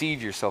to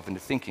deceive yourself into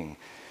thinking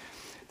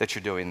that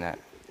you're doing that.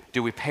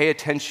 Do we pay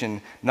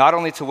attention not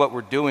only to what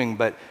we're doing,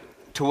 but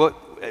to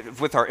what,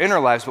 with our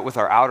inner lives, but with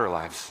our outer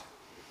lives?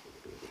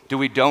 Do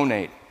we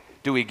donate?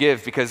 Do we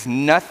give? Because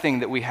nothing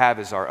that we have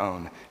is our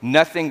own.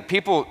 Nothing,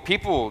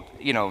 people,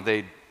 you know,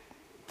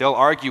 they'll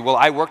argue, well,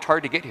 I worked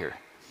hard to get here.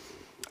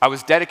 I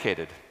was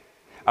dedicated.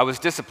 I was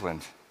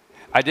disciplined.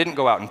 I didn't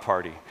go out and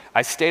party.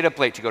 I stayed up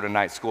late to go to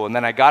night school, and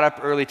then I got up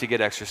early to get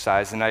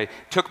exercise, and I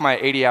took my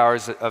 80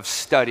 hours of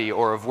study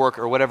or of work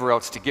or whatever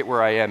else to get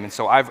where I am, and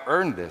so I've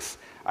earned this.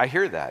 I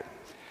hear that.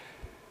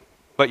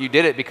 But you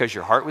did it because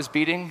your heart was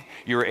beating.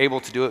 You were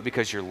able to do it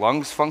because your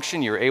lungs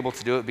function. You were able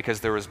to do it because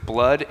there was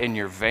blood in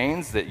your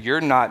veins that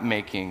you're not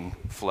making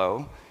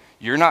flow.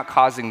 You're not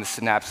causing the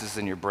synapses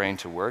in your brain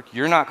to work.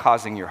 You're not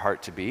causing your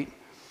heart to beat.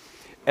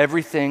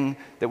 Everything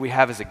that we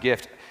have is a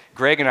gift.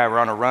 Greg and I were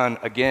on a run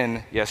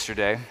again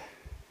yesterday,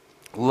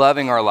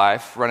 loving our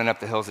life, running up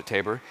the hills at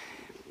Tabor,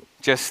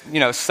 just, you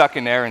know,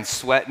 sucking air and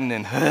sweating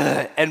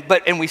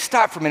and we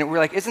stopped for a minute. We were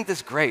like, isn't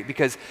this great?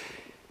 Because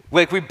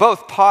like we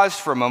both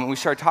paused for a moment. We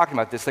started talking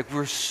about this. Like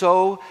we're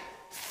so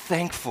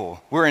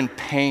thankful. We're in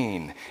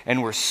pain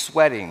and we're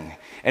sweating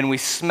and we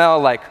smell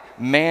like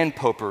man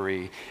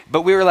potpourri.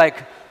 But we were like,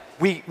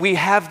 we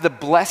have the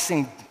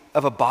blessing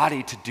of a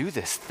body to do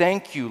this.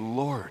 Thank you,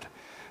 Lord.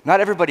 Not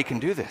everybody can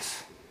do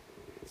this.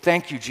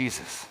 Thank you,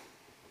 Jesus.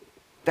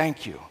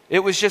 Thank you. It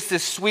was just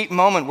this sweet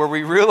moment where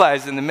we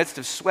realized in the midst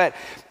of sweat,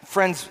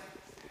 friends,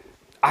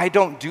 I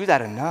don't do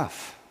that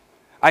enough.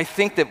 I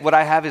think that what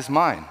I have is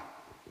mine.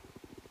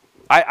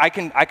 I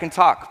can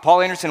talk.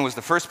 Paul Anderson was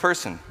the first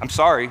person. I'm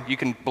sorry, you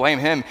can blame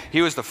him.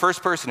 He was the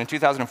first person in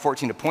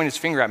 2014 to point his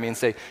finger at me and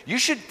say, you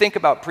should think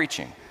about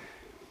preaching.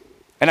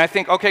 And I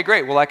think, okay,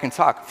 great, well, I can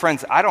talk.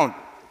 Friends, that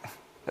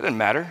doesn't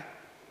matter.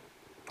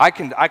 I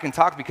can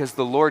talk because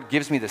the Lord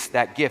gives me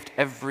that gift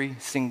every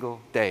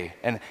single day.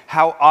 And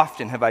how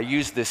often have I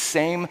used this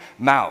same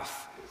mouth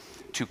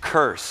to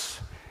curse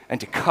and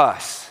to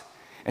cuss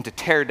and to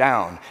tear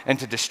down and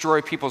to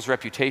destroy people's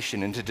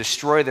reputation and to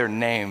destroy their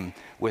name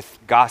with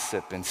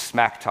gossip and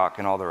smack talk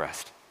and all the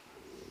rest?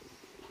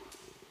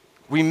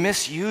 We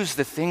misuse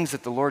the things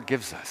that the Lord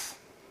gives us.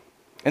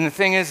 And the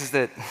thing is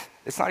that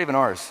it's not even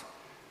ours.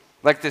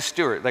 Like this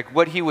steward, like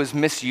what he was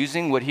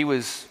misusing, what he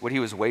was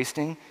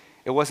wasting,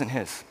 it wasn't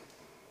his.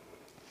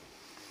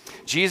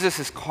 Jesus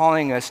is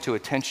calling us to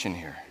attention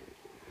here.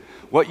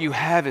 What you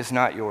have is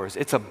not yours.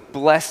 It's a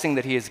blessing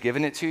that he has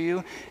given it to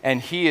you,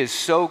 and he is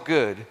so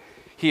good,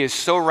 he is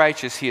so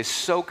righteous, he is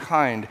so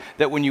kind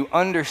that when you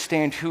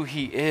understand who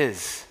he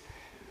is,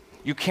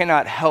 you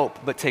cannot help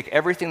but take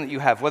everything that you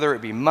have, whether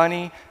it be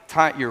money,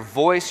 time, your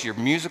voice, your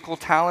musical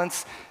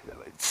talents,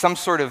 some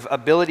sort of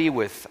ability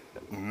with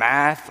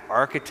math,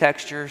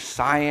 architecture,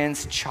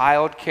 science,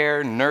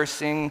 childcare,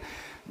 nursing,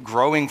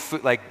 growing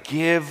food, like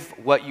give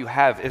what you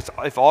have.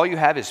 If all you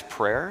have is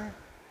prayer,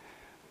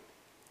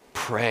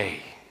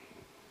 pray.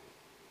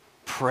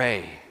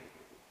 Pray.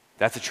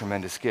 That's a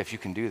tremendous gift. You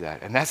can do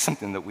that. And that's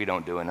something that we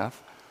don't do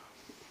enough.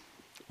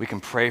 We can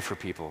pray for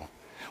people.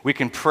 We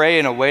can pray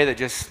in a way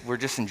that we're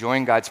just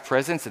enjoying God's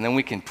presence, and then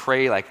we can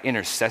pray like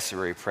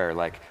intercessory prayer,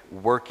 like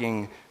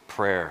working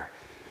prayer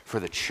for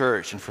the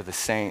church and for the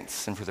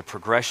saints and for the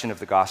progression of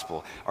the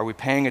gospel. Are we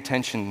paying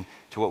attention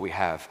to what we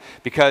have?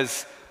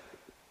 Because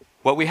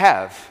what we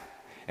have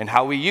and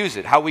how we use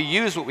it, how we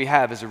use what we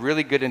have is a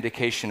really good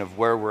indication of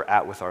where we're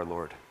at with our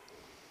Lord.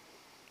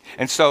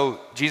 And so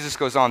Jesus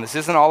goes on, this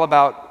isn't all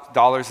about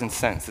dollars and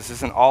cents. This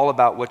isn't all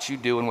about what you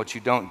do and what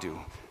you don't do.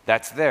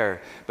 That's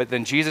there. But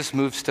then Jesus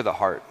moves to the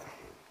heart.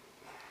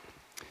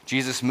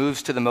 Jesus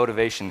moves to the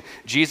motivation.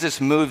 Jesus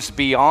moves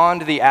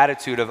beyond the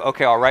attitude of,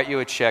 okay, I'll write you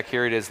a check.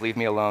 Here it is. Leave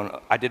me alone.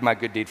 I did my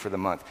good deed for the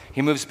month.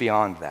 He moves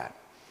beyond that.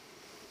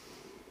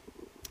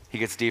 He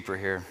gets deeper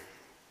here.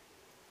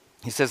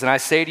 He says, and I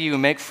say to you,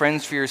 make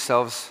friends for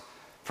yourselves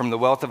from the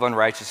wealth of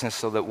unrighteousness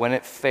so that when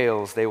it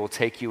fails, they will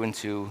take you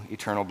into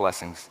eternal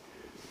blessings.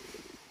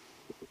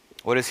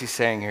 What is he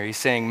saying here? He's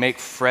saying, make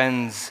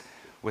friends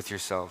with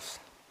yourselves.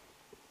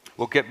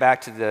 We'll get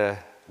back to the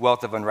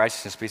wealth of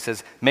unrighteousness, but he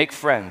says, make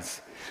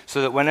friends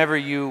so that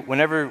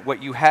whenever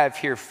what you have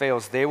here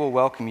fails, they will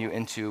welcome you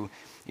into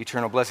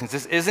eternal blessings.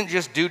 This isn't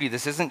just duty.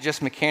 This isn't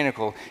just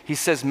mechanical. He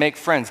says, make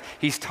friends.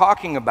 He's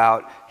talking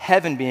about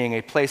heaven being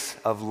a place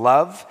of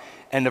love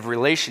and of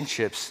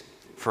relationships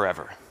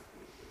forever.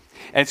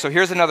 And so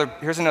here's another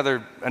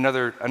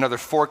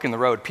fork in the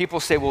road. People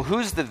say, well,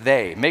 who's the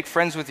they? Make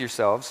friends with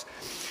yourselves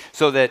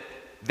so that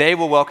they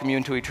will welcome you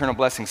into eternal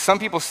blessings. Some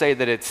people say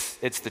that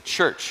it's the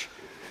church.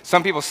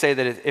 Some people say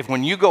that if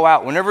when you go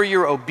out, whenever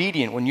you're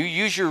obedient, when you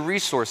use your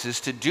resources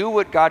to do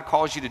what God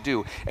calls you to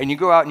do, and you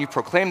go out and you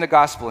proclaim the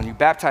gospel and you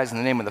baptize in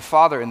the name of the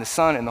Father and the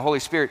Son and the Holy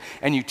Spirit,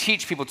 and you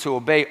teach people to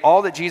obey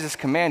all that Jesus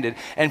commanded,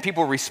 and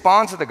people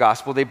respond to the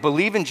gospel, they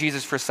believe in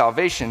Jesus for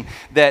salvation,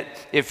 that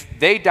if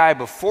they die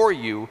before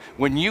you,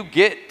 when you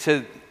get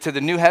to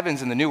the new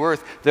heavens and the new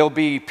earth, there'll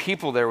be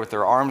people there with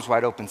their arms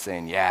wide open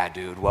saying, yeah,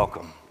 dude,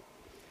 welcome.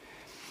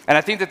 And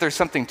I think that there's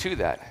something to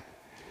that.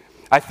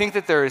 I think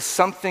that there is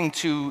something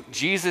to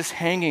Jesus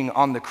hanging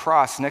on the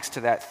cross next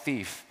to that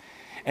thief.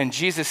 And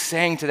Jesus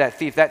saying to that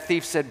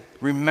thief said,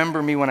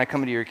 remember me when I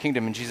come into your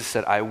kingdom. And Jesus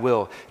said, I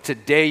will.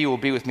 Today you will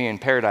be with me in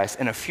paradise.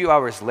 And a few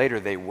hours later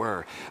they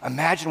were.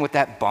 Imagine what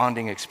that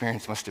bonding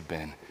experience must have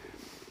been.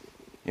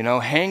 You know,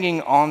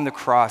 hanging on the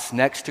cross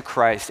next to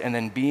Christ and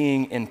then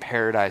being in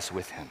paradise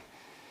with him.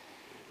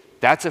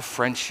 That's a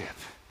friendship.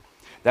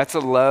 That's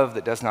a love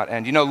that does not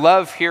end. You know,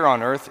 love here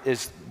on earth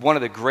is one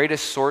of the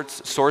greatest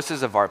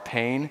sources of our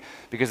pain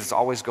because it's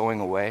always going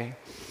away.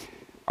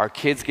 Our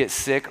kids get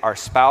sick, our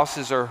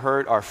spouses are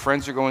hurt, our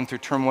friends are going through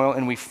turmoil,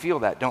 and we feel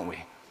that, don't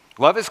we?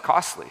 Love is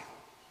costly.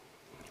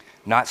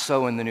 Not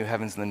so in the new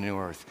heavens and the new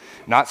earth.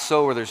 Not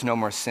so where there's no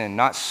more sin.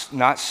 Not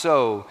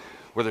so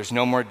where there's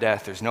no more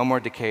death, there's no more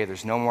decay,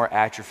 there's no more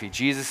atrophy.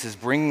 Jesus is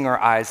bringing our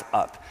eyes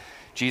up.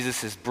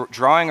 Jesus is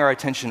drawing our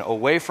attention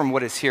away from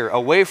what is here,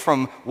 away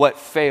from what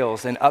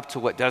fails and up to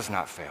what does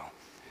not fail.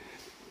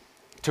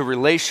 To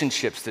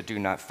relationships that do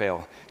not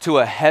fail, to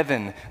a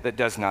heaven that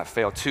does not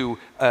fail, to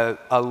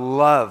a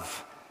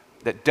love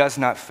that does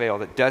not fail,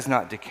 that does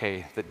not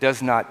decay, that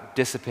does not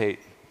dissipate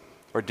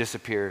or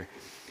disappear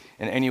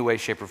in any way,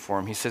 shape, or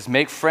form. He says,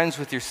 make friends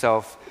with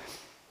yourself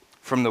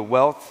from the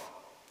wealth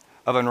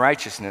of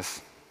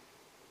unrighteousness.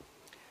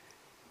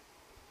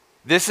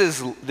 This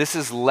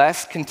is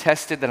less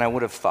contested than I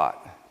would have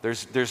thought.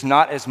 There's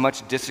not as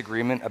much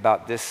disagreement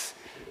about this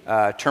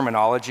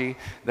terminology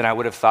than I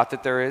would have thought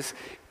that there is.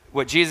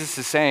 What Jesus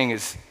is saying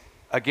is,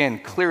 again,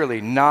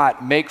 clearly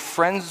not make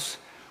friends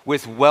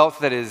with wealth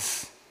that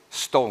is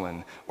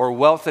stolen or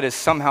wealth that is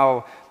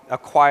somehow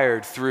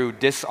acquired through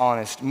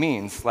dishonest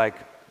means, like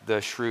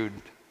the shrewd,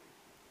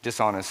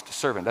 dishonest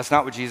servant. That's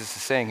not what Jesus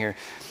is saying here.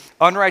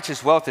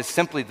 Unrighteous wealth is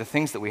simply the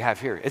things that we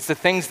have here. It's the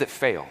things that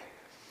fail.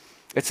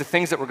 It's the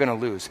things that we're going to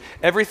lose.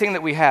 Everything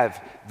that we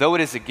have, though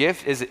it is a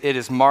gift, it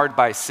is marred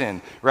by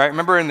sin, right?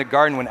 Remember in the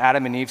garden when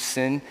Adam and Eve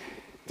sinned,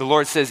 the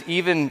Lord says,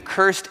 even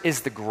cursed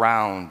is the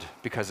ground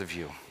because of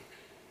you.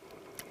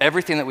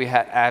 Everything that we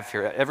have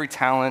here, every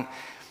talent,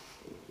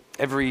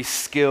 every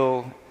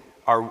skill,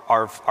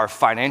 our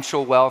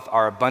financial wealth,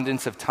 our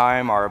abundance of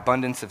time, our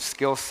abundance of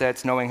skill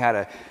sets, knowing how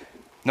to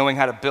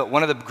build.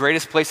 One of the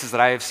greatest places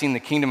that I have seen the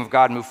kingdom of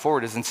God move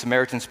forward is in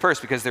Samaritan's Purse,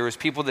 because there was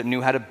people that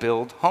knew how to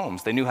build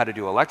homes. They knew how to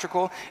do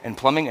electrical and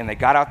plumbing, and they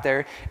got out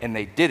there and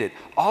they did it.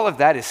 All of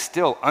that is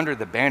still under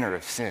the banner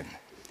of sin.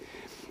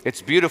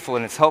 It's beautiful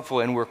and it's helpful,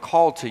 and we're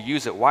called to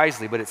use it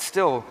wisely, but it's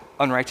still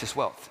unrighteous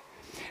wealth.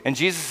 And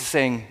Jesus is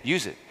saying,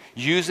 use it.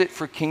 Use it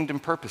for kingdom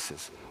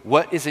purposes.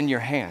 What is in your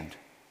hand?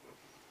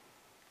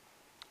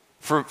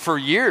 For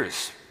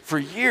years, for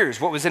years,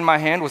 what was in my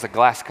hand was a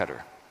glass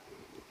cutter.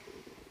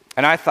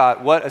 And I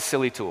thought, what a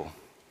silly tool.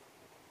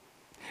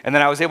 And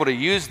then I was able to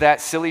use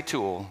that silly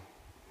tool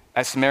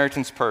at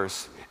Samaritan's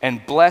Purse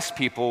and bless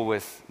people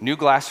with new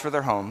glass for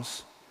their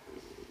homes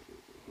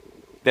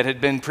that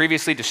had been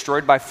previously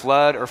destroyed by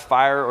flood or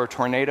fire or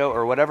tornado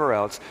or whatever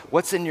else.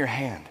 What's in your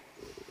hand?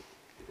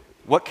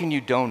 What can you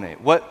donate?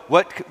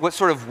 What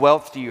sort of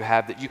wealth do you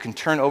have that you can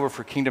turn over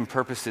for kingdom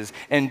purposes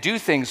and do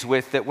things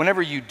with that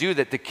whenever you do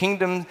that, the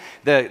kingdom,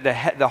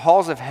 the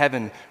halls of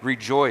heaven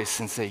rejoice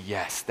and say,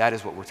 yes, that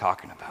is what we're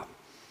talking about.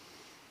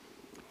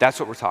 That's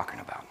what we're talking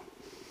about.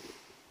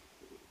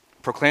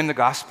 Proclaim the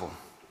gospel.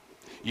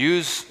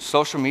 Use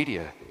social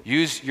media.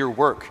 Use your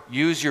work.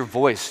 Use your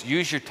voice.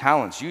 Use your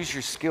talents. Use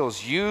your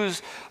skills.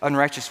 Use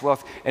unrighteous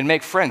wealth and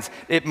make friends.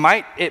 It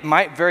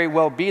might very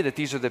well be that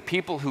these are the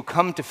people who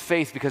come to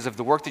faith because of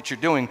the work that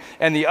you're doing.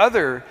 And the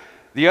other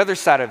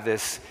side of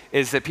this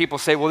is that people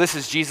say, well, this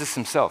is Jesus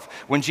himself.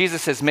 When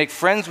Jesus says, make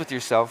friends with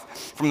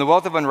yourself from the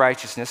wealth of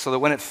unrighteousness so that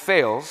when it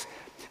fails,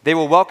 they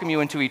will welcome you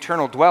into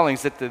eternal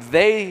dwellings, that the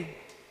they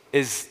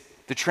is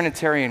the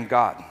Trinitarian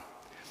God.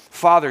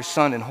 Father,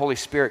 Son, and Holy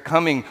Spirit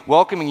coming,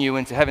 welcoming you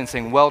into heaven,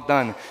 saying, well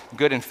done,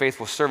 good and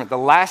faithful servant. The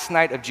last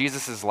night of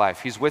Jesus'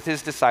 life, he's with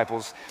his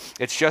disciples.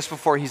 It's just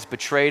before he's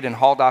betrayed and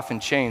hauled off in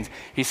chains.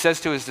 He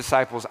says to his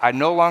disciples, I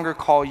no longer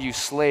call you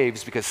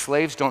slaves because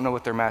slaves don't know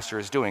what their master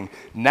is doing.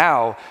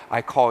 Now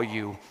I call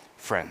you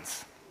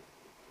friends.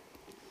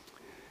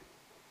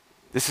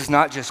 This is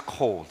not just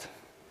cold.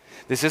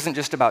 This isn't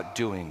just about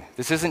doing.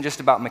 This isn't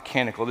just about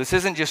mechanical. This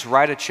isn't just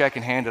write a check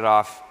and hand it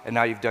off and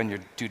now you've done your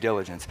due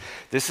diligence.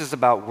 This is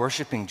about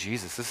worshiping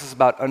Jesus. This is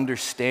about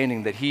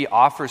understanding that he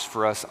offers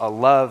for us a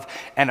love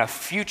and a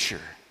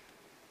future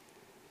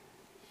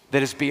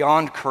that is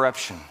beyond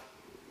corruption.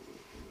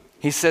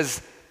 He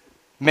says,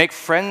 make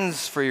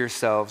friends for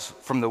yourselves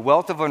from the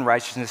wealth of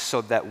unrighteousness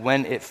so that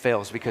when it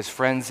fails, because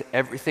friends,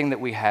 everything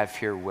that we have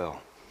here will.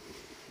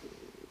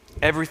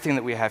 Everything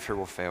that we have here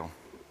will fail.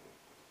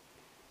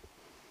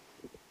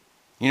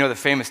 You know the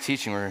famous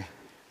teaching where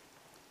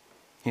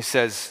he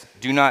says,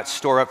 do not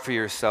store up for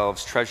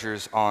yourselves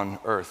treasures on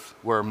earth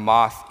where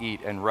moth eat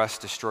and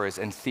rust destroys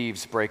and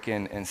thieves break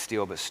in and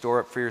steal, but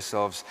store up for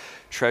yourselves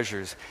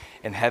treasures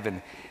in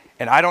heaven.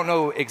 And I don't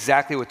know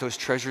exactly what those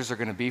treasures are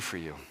going to be for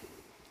you.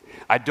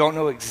 I don't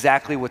know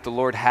exactly what the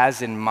Lord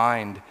has in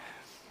mind,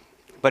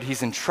 but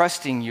he's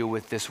entrusting you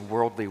with this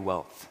worldly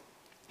wealth.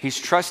 He's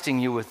trusting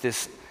you with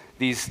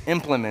these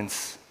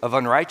implements of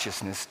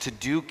unrighteousness to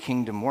do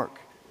kingdom work.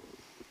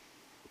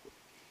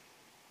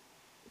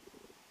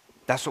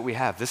 That's what we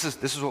have. This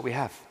is what we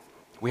have.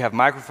 We have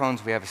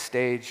microphones, we have a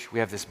stage, we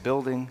have this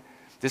building.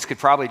 This could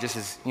probably just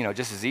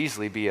as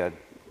easily be a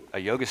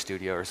yoga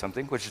studio or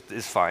something, which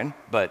is fine,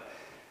 but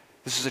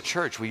this is a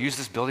church. We use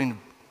this building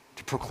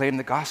to proclaim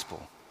the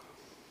gospel.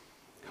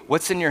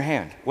 What's in your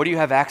hand? What do you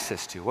have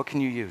access to? What can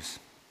you use?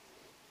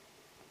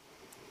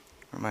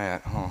 Where am I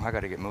at? Oh, I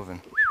got to get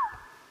moving.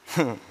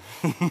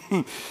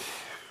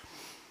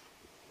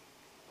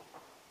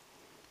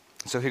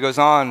 So he goes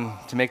on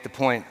to make the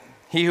point.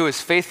 He who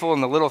is faithful in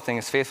the little thing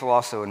is faithful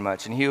also in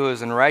much, and he who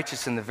is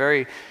unrighteous in the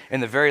very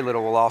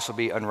little will also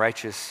be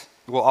unrighteous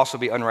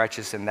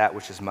in that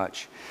which is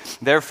much.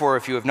 Therefore,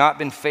 if you have not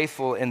been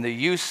faithful in the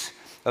use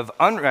of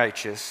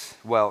unrighteous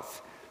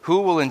wealth,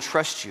 who will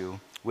entrust you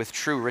with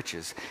true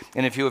riches?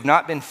 And if you have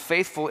not been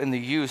faithful in the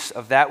use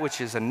of that which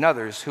is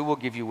another's, who will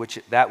give you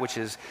that which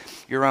is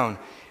your own?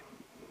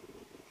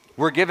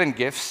 We're given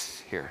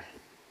gifts here.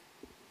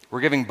 We're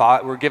given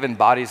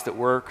bodies that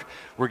work.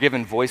 We're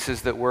given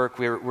voices that work.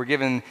 We're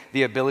given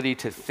the ability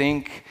to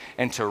think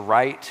and to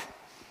write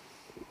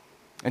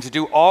and to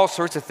do all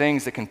sorts of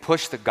things that can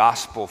push the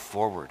gospel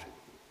forward.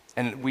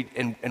 And we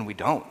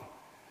don't.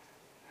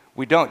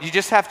 We don't. You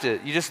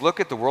just look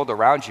at the world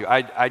around you.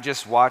 I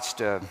just watched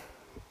a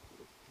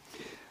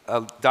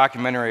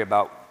documentary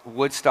about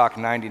Woodstock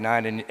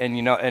 99,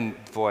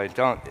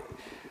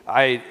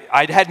 I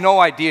had no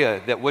idea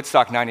that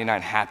Woodstock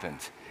 99 happened.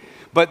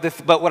 But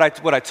what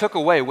I took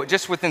away,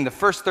 just within the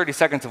first 30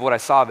 seconds of what I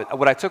saw of it,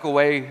 what I took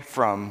away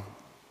from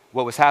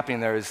what was happening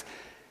there is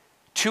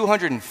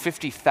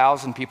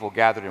 250,000 people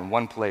gathered in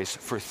one place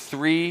for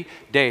 3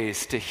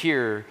 days to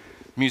hear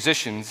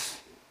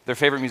musicians, their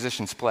favorite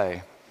musicians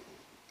play.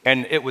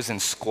 And it was in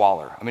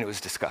squalor. I mean, it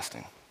was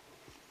disgusting.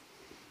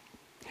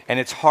 And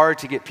it's hard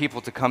to get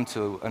people to come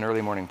to an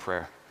early morning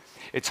prayer.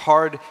 It's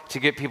hard to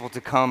get people to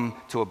come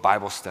to a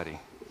Bible study,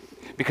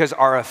 because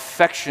our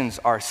affections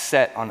are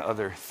set on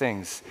other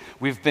things.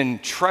 We've been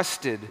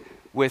trusted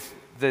with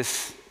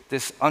this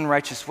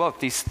unrighteous wealth,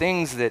 these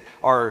things that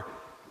are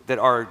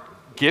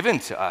given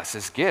to us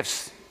as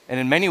gifts. And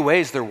in many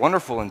ways, they're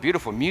wonderful and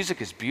beautiful.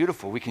 Music is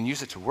beautiful. We can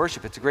use it to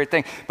worship. It's a great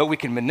thing. But we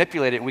can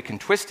manipulate it. We can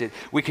twist it.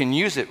 We can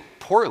use it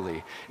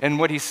poorly. And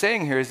what he's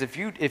saying here is if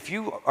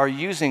you are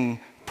using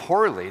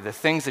poorly the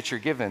things that you're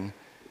given,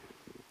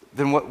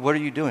 then what are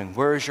you doing?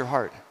 Where is your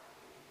heart?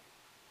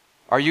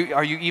 Are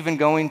you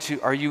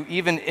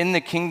even in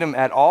the kingdom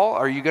at all?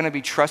 Are you going to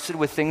be trusted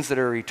with things that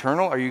are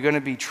eternal? Are you going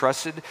to be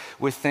trusted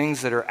with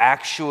things that are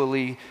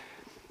actually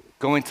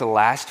going to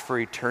last for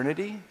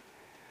eternity?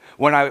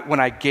 When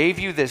I gave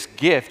you this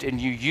gift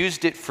and you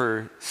used it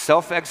for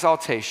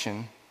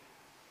self-exaltation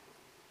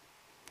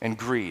and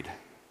greed.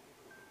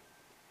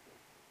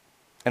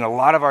 And a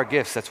lot of our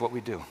gifts, that's what we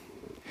do.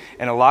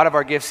 And a lot of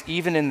our gifts,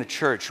 even in the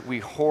church, we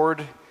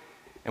hoard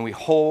and we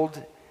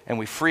hold and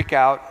we freak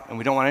out and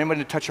we don't want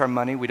anybody to touch our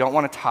money. We don't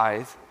want to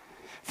tithe.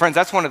 Friends,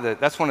 that's one of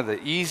the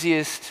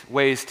easiest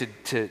ways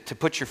to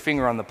put your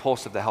finger on the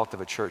pulse of the health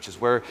of a church is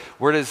where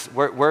is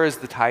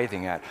the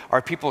tithing at?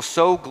 Are people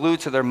so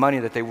glued to their money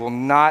that they will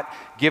not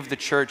give the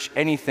church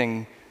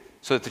anything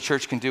so that the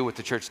church can do what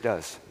the church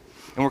does?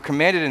 And we're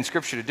commanded in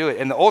Scripture to do it.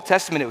 In the Old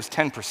Testament, it was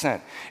 10%.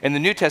 In the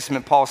New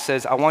Testament, Paul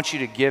says, I want you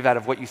to give out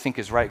of what you think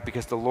is right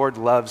because the Lord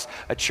loves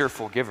a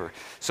cheerful giver.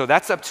 So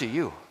that's up to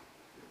you.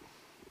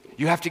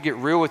 You have to get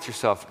real with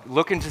yourself.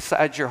 Look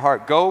inside your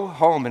heart. Go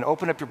home and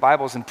open up your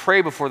Bibles and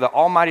pray before the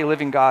almighty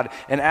living God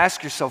and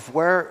ask yourself,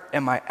 where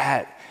am I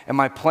at? Am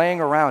I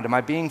playing around? Am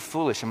I being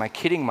foolish? Am I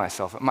kidding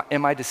myself?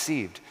 Am I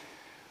deceived?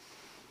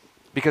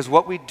 Because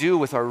what we do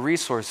with our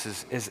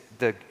resources is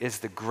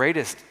the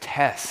greatest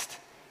test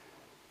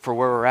for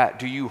where we're at.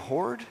 Do you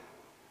hoard?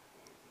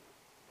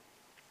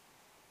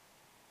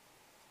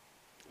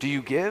 Do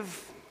you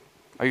give?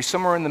 Are you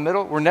somewhere in the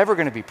middle? We're never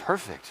going to be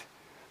perfect,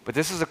 but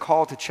this is a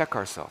call to check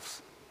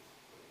ourselves.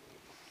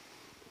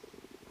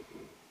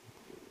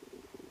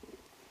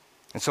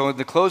 And so in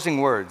the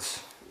closing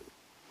words,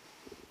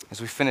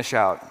 as we finish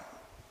out,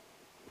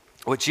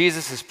 what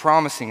Jesus is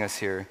promising us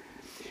here,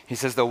 he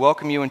says they'll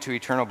welcome you into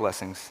eternal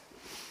blessings.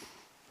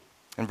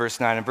 In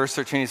verse 9. In verse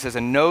 13 he says,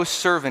 and no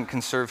servant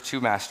can serve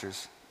two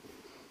masters.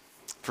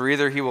 For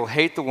either he will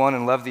hate the one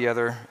and love the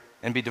other,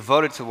 and be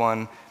devoted to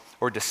one,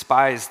 or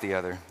despise the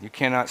other. You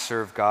cannot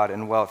serve God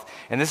and wealth.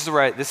 And this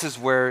is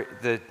where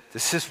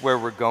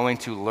we're going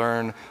to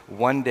learn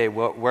one day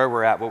where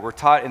we're at. What we're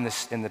taught in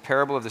the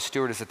parable of the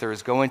steward is that there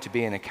is going to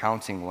be an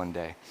accounting one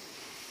day.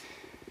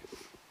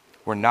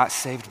 We're not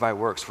saved by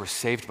works, we're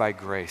saved by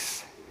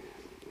grace.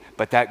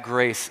 But that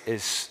grace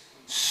is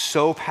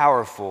so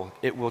powerful,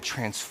 it will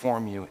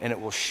transform you and it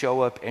will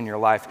show up in your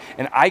life.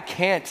 And I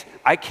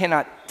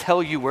cannot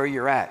tell you where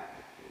you're at.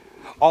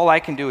 All I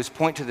can do is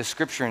point to the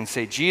Scripture and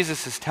say,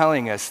 Jesus is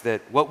telling us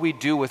that what we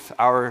do with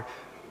our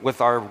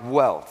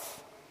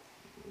wealth,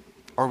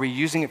 are we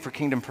using it for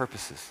kingdom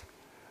purposes?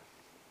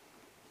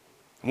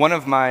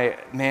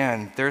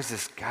 There's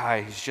this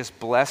guy who's just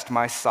blessed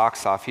my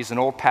socks off. He's an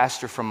old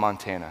pastor from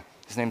Montana.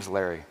 His name's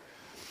Larry.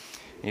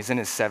 He's in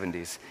his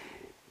 70s.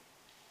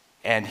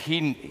 And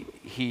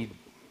he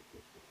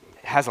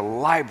has a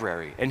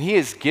library, and he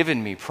has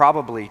given me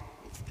probably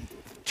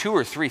 $2,000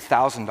 or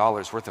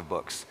 $3,000 worth of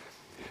books,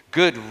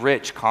 good,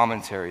 rich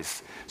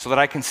commentaries, so that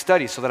I can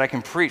study, so that I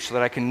can preach, so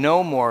that I can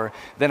know more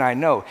than I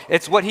know.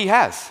 It's what he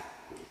has.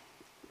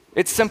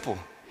 It's simple.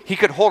 He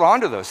could hold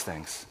on to those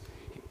things.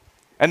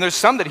 And there's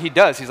some that he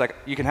does. He's like,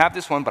 you can have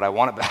this one, but I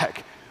want it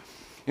back.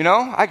 You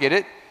know, I get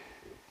it.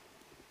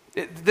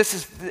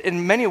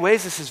 In many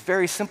ways, this is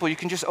very simple. You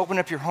can just open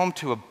up your home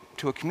to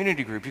a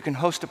community group. You can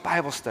host a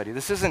Bible study.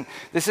 This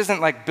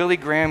isn't like Billy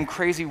Graham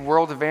crazy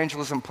world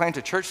evangelism, plant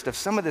a church stuff.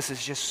 Some of this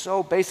is just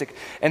so basic.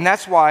 And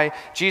that's why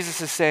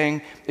Jesus is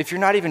saying, if you're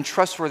not even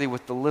trustworthy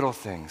with the little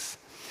things.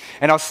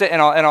 And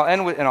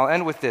I'll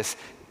end with this.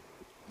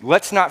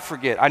 Let's not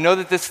forget. I know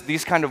that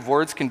these kind of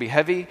words can be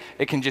heavy.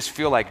 It can just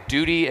feel like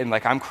duty and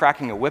like I'm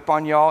cracking a whip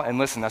on y'all. And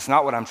listen, that's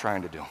not what I'm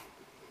trying to do.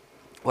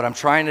 What I'm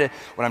trying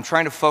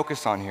to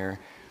focus on here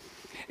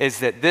is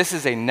that this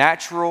is a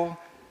natural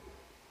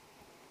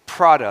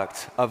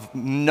product of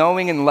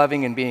knowing and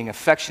loving and being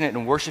affectionate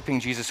and worshiping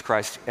Jesus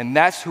Christ. And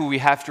that's who we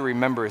have to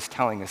remember is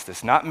telling us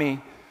this. Not me,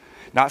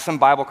 not some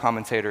Bible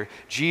commentator.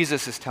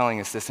 Jesus is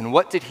telling us this. And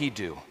what did he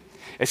do?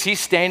 Is he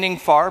standing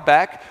far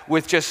back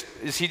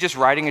is he just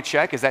writing a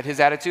check? Is that his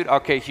attitude?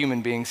 Okay,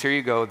 human beings, here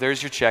you go.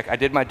 There's your check. I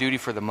did my duty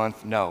for the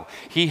month. No,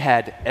 he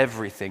had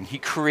everything. He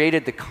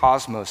created the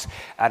cosmos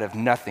out of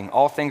nothing.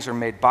 All things are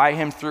made by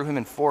him, through him,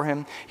 and for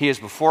him. He is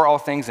before all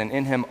things, and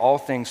in him all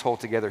things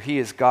hold together. He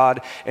is God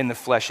in the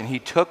flesh, and he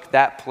took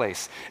that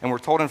place. And we're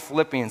told in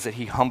Philippians that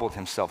he humbled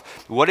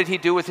himself. What did he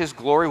do with his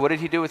glory? What did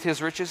he do with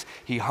his riches?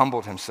 He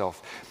humbled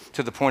himself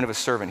to the point of a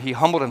servant. He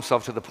humbled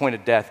himself to the point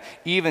of death,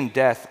 even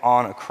death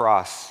on a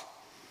cross.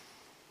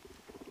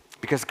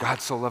 Because God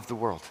so loved the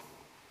world.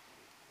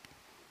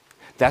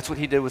 That's what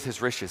he did with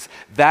his riches.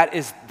 That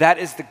is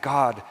the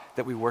God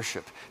that we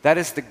worship. That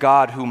is the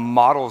God who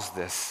models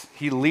this.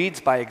 He leads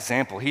by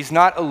example. He's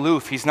not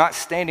aloof. He's not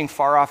standing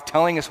far off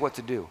telling us what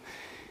to do.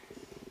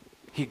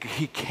 He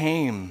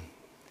came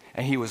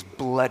and he was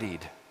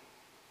bloodied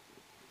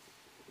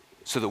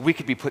so that we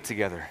could be put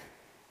together.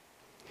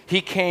 He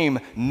came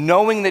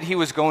knowing that he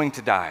was going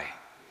to die.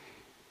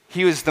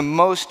 He is the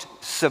most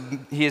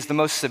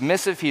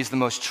submissive, he is the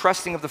most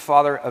trusting of the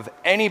Father of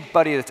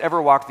anybody that's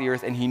ever walked the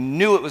earth, and he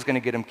knew it was going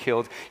to get him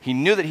killed. He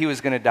knew that he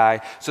was going to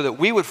die so that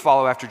we would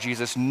follow after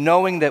Jesus,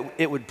 knowing that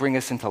it would bring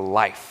us into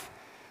life.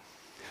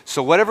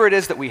 So whatever it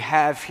is that we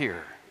have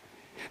here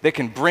that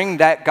can bring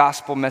that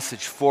gospel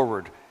message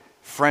forward,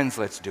 friends,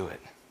 let's do it.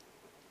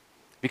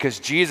 Because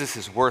Jesus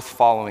is worth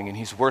following and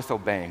he's worth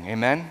obeying.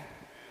 Amen?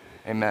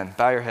 Amen.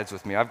 Bow your heads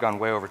with me. I've gone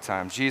way over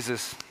time.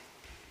 Jesus,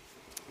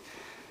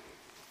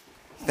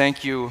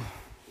 thank you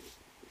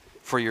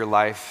for your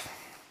life.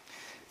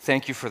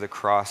 Thank you for the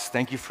cross.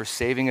 Thank you for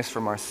saving us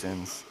from our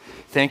sins.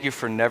 Thank you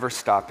for never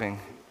stopping.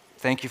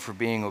 Thank you for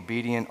being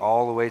obedient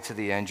all the way to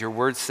the end. Your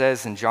word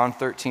says in John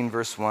 13,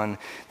 verse 1,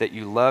 that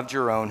you loved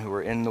your own who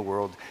were in the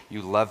world.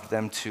 You loved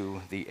them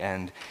to the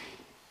end.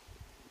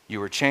 You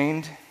were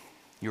chained,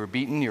 you were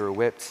beaten, you were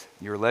whipped,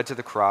 you were led to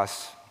the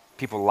cross.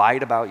 People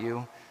lied about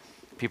you.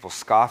 People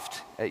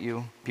scoffed at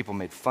you. People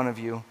made fun of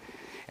you.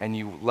 And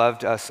you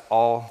loved us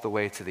all the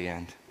way to the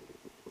end.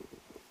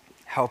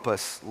 Help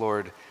us,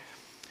 Lord,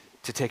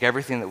 to take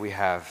everything that we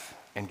have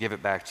and give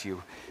it back to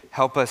you.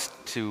 Help us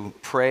to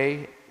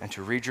pray and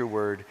to read your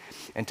word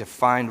and to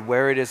find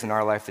where it is in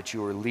our life that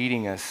you are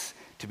leading us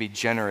to be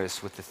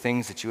generous with the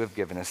things that you have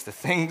given us, the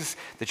things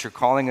that you're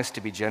calling us to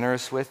be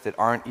generous with that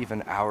aren't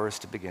even ours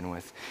to begin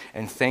with.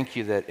 And thank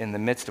you that in the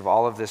midst of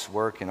all of this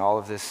work and all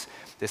of this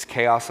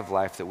chaos of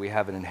life, that we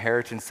have an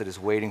inheritance that is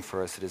waiting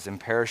for us, that is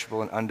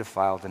imperishable and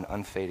undefiled and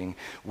unfading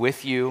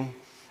with you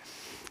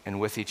and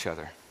with each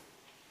other.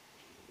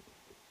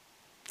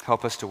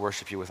 Help us to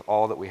worship you with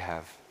all that we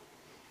have.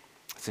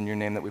 It's in your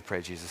name that we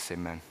pray, Jesus.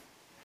 Amen.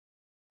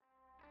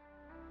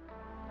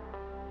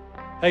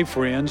 Hey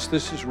friends,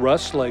 this is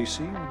Russ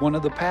Lacey, one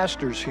of the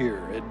pastors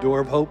here at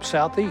Door of Hope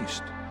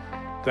Southeast.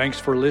 Thanks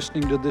for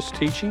listening to this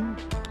teaching.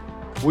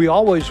 We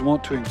always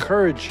want to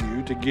encourage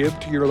you to give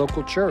to your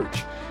local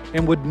church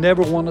and would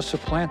never want to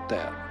supplant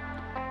that.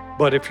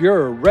 But if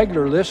you're a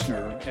regular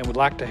listener and would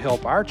like to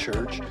help our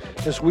church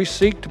as we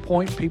seek to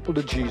point people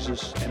to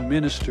Jesus and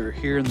minister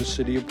here in the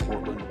city of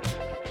Portland,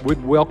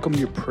 we'd welcome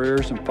your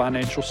prayers and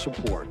financial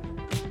support.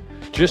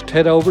 Just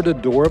head over to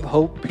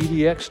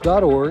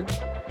doorofhopepdx.org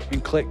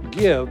and click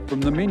Give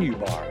from the menu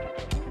bar.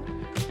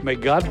 May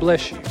God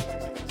bless you.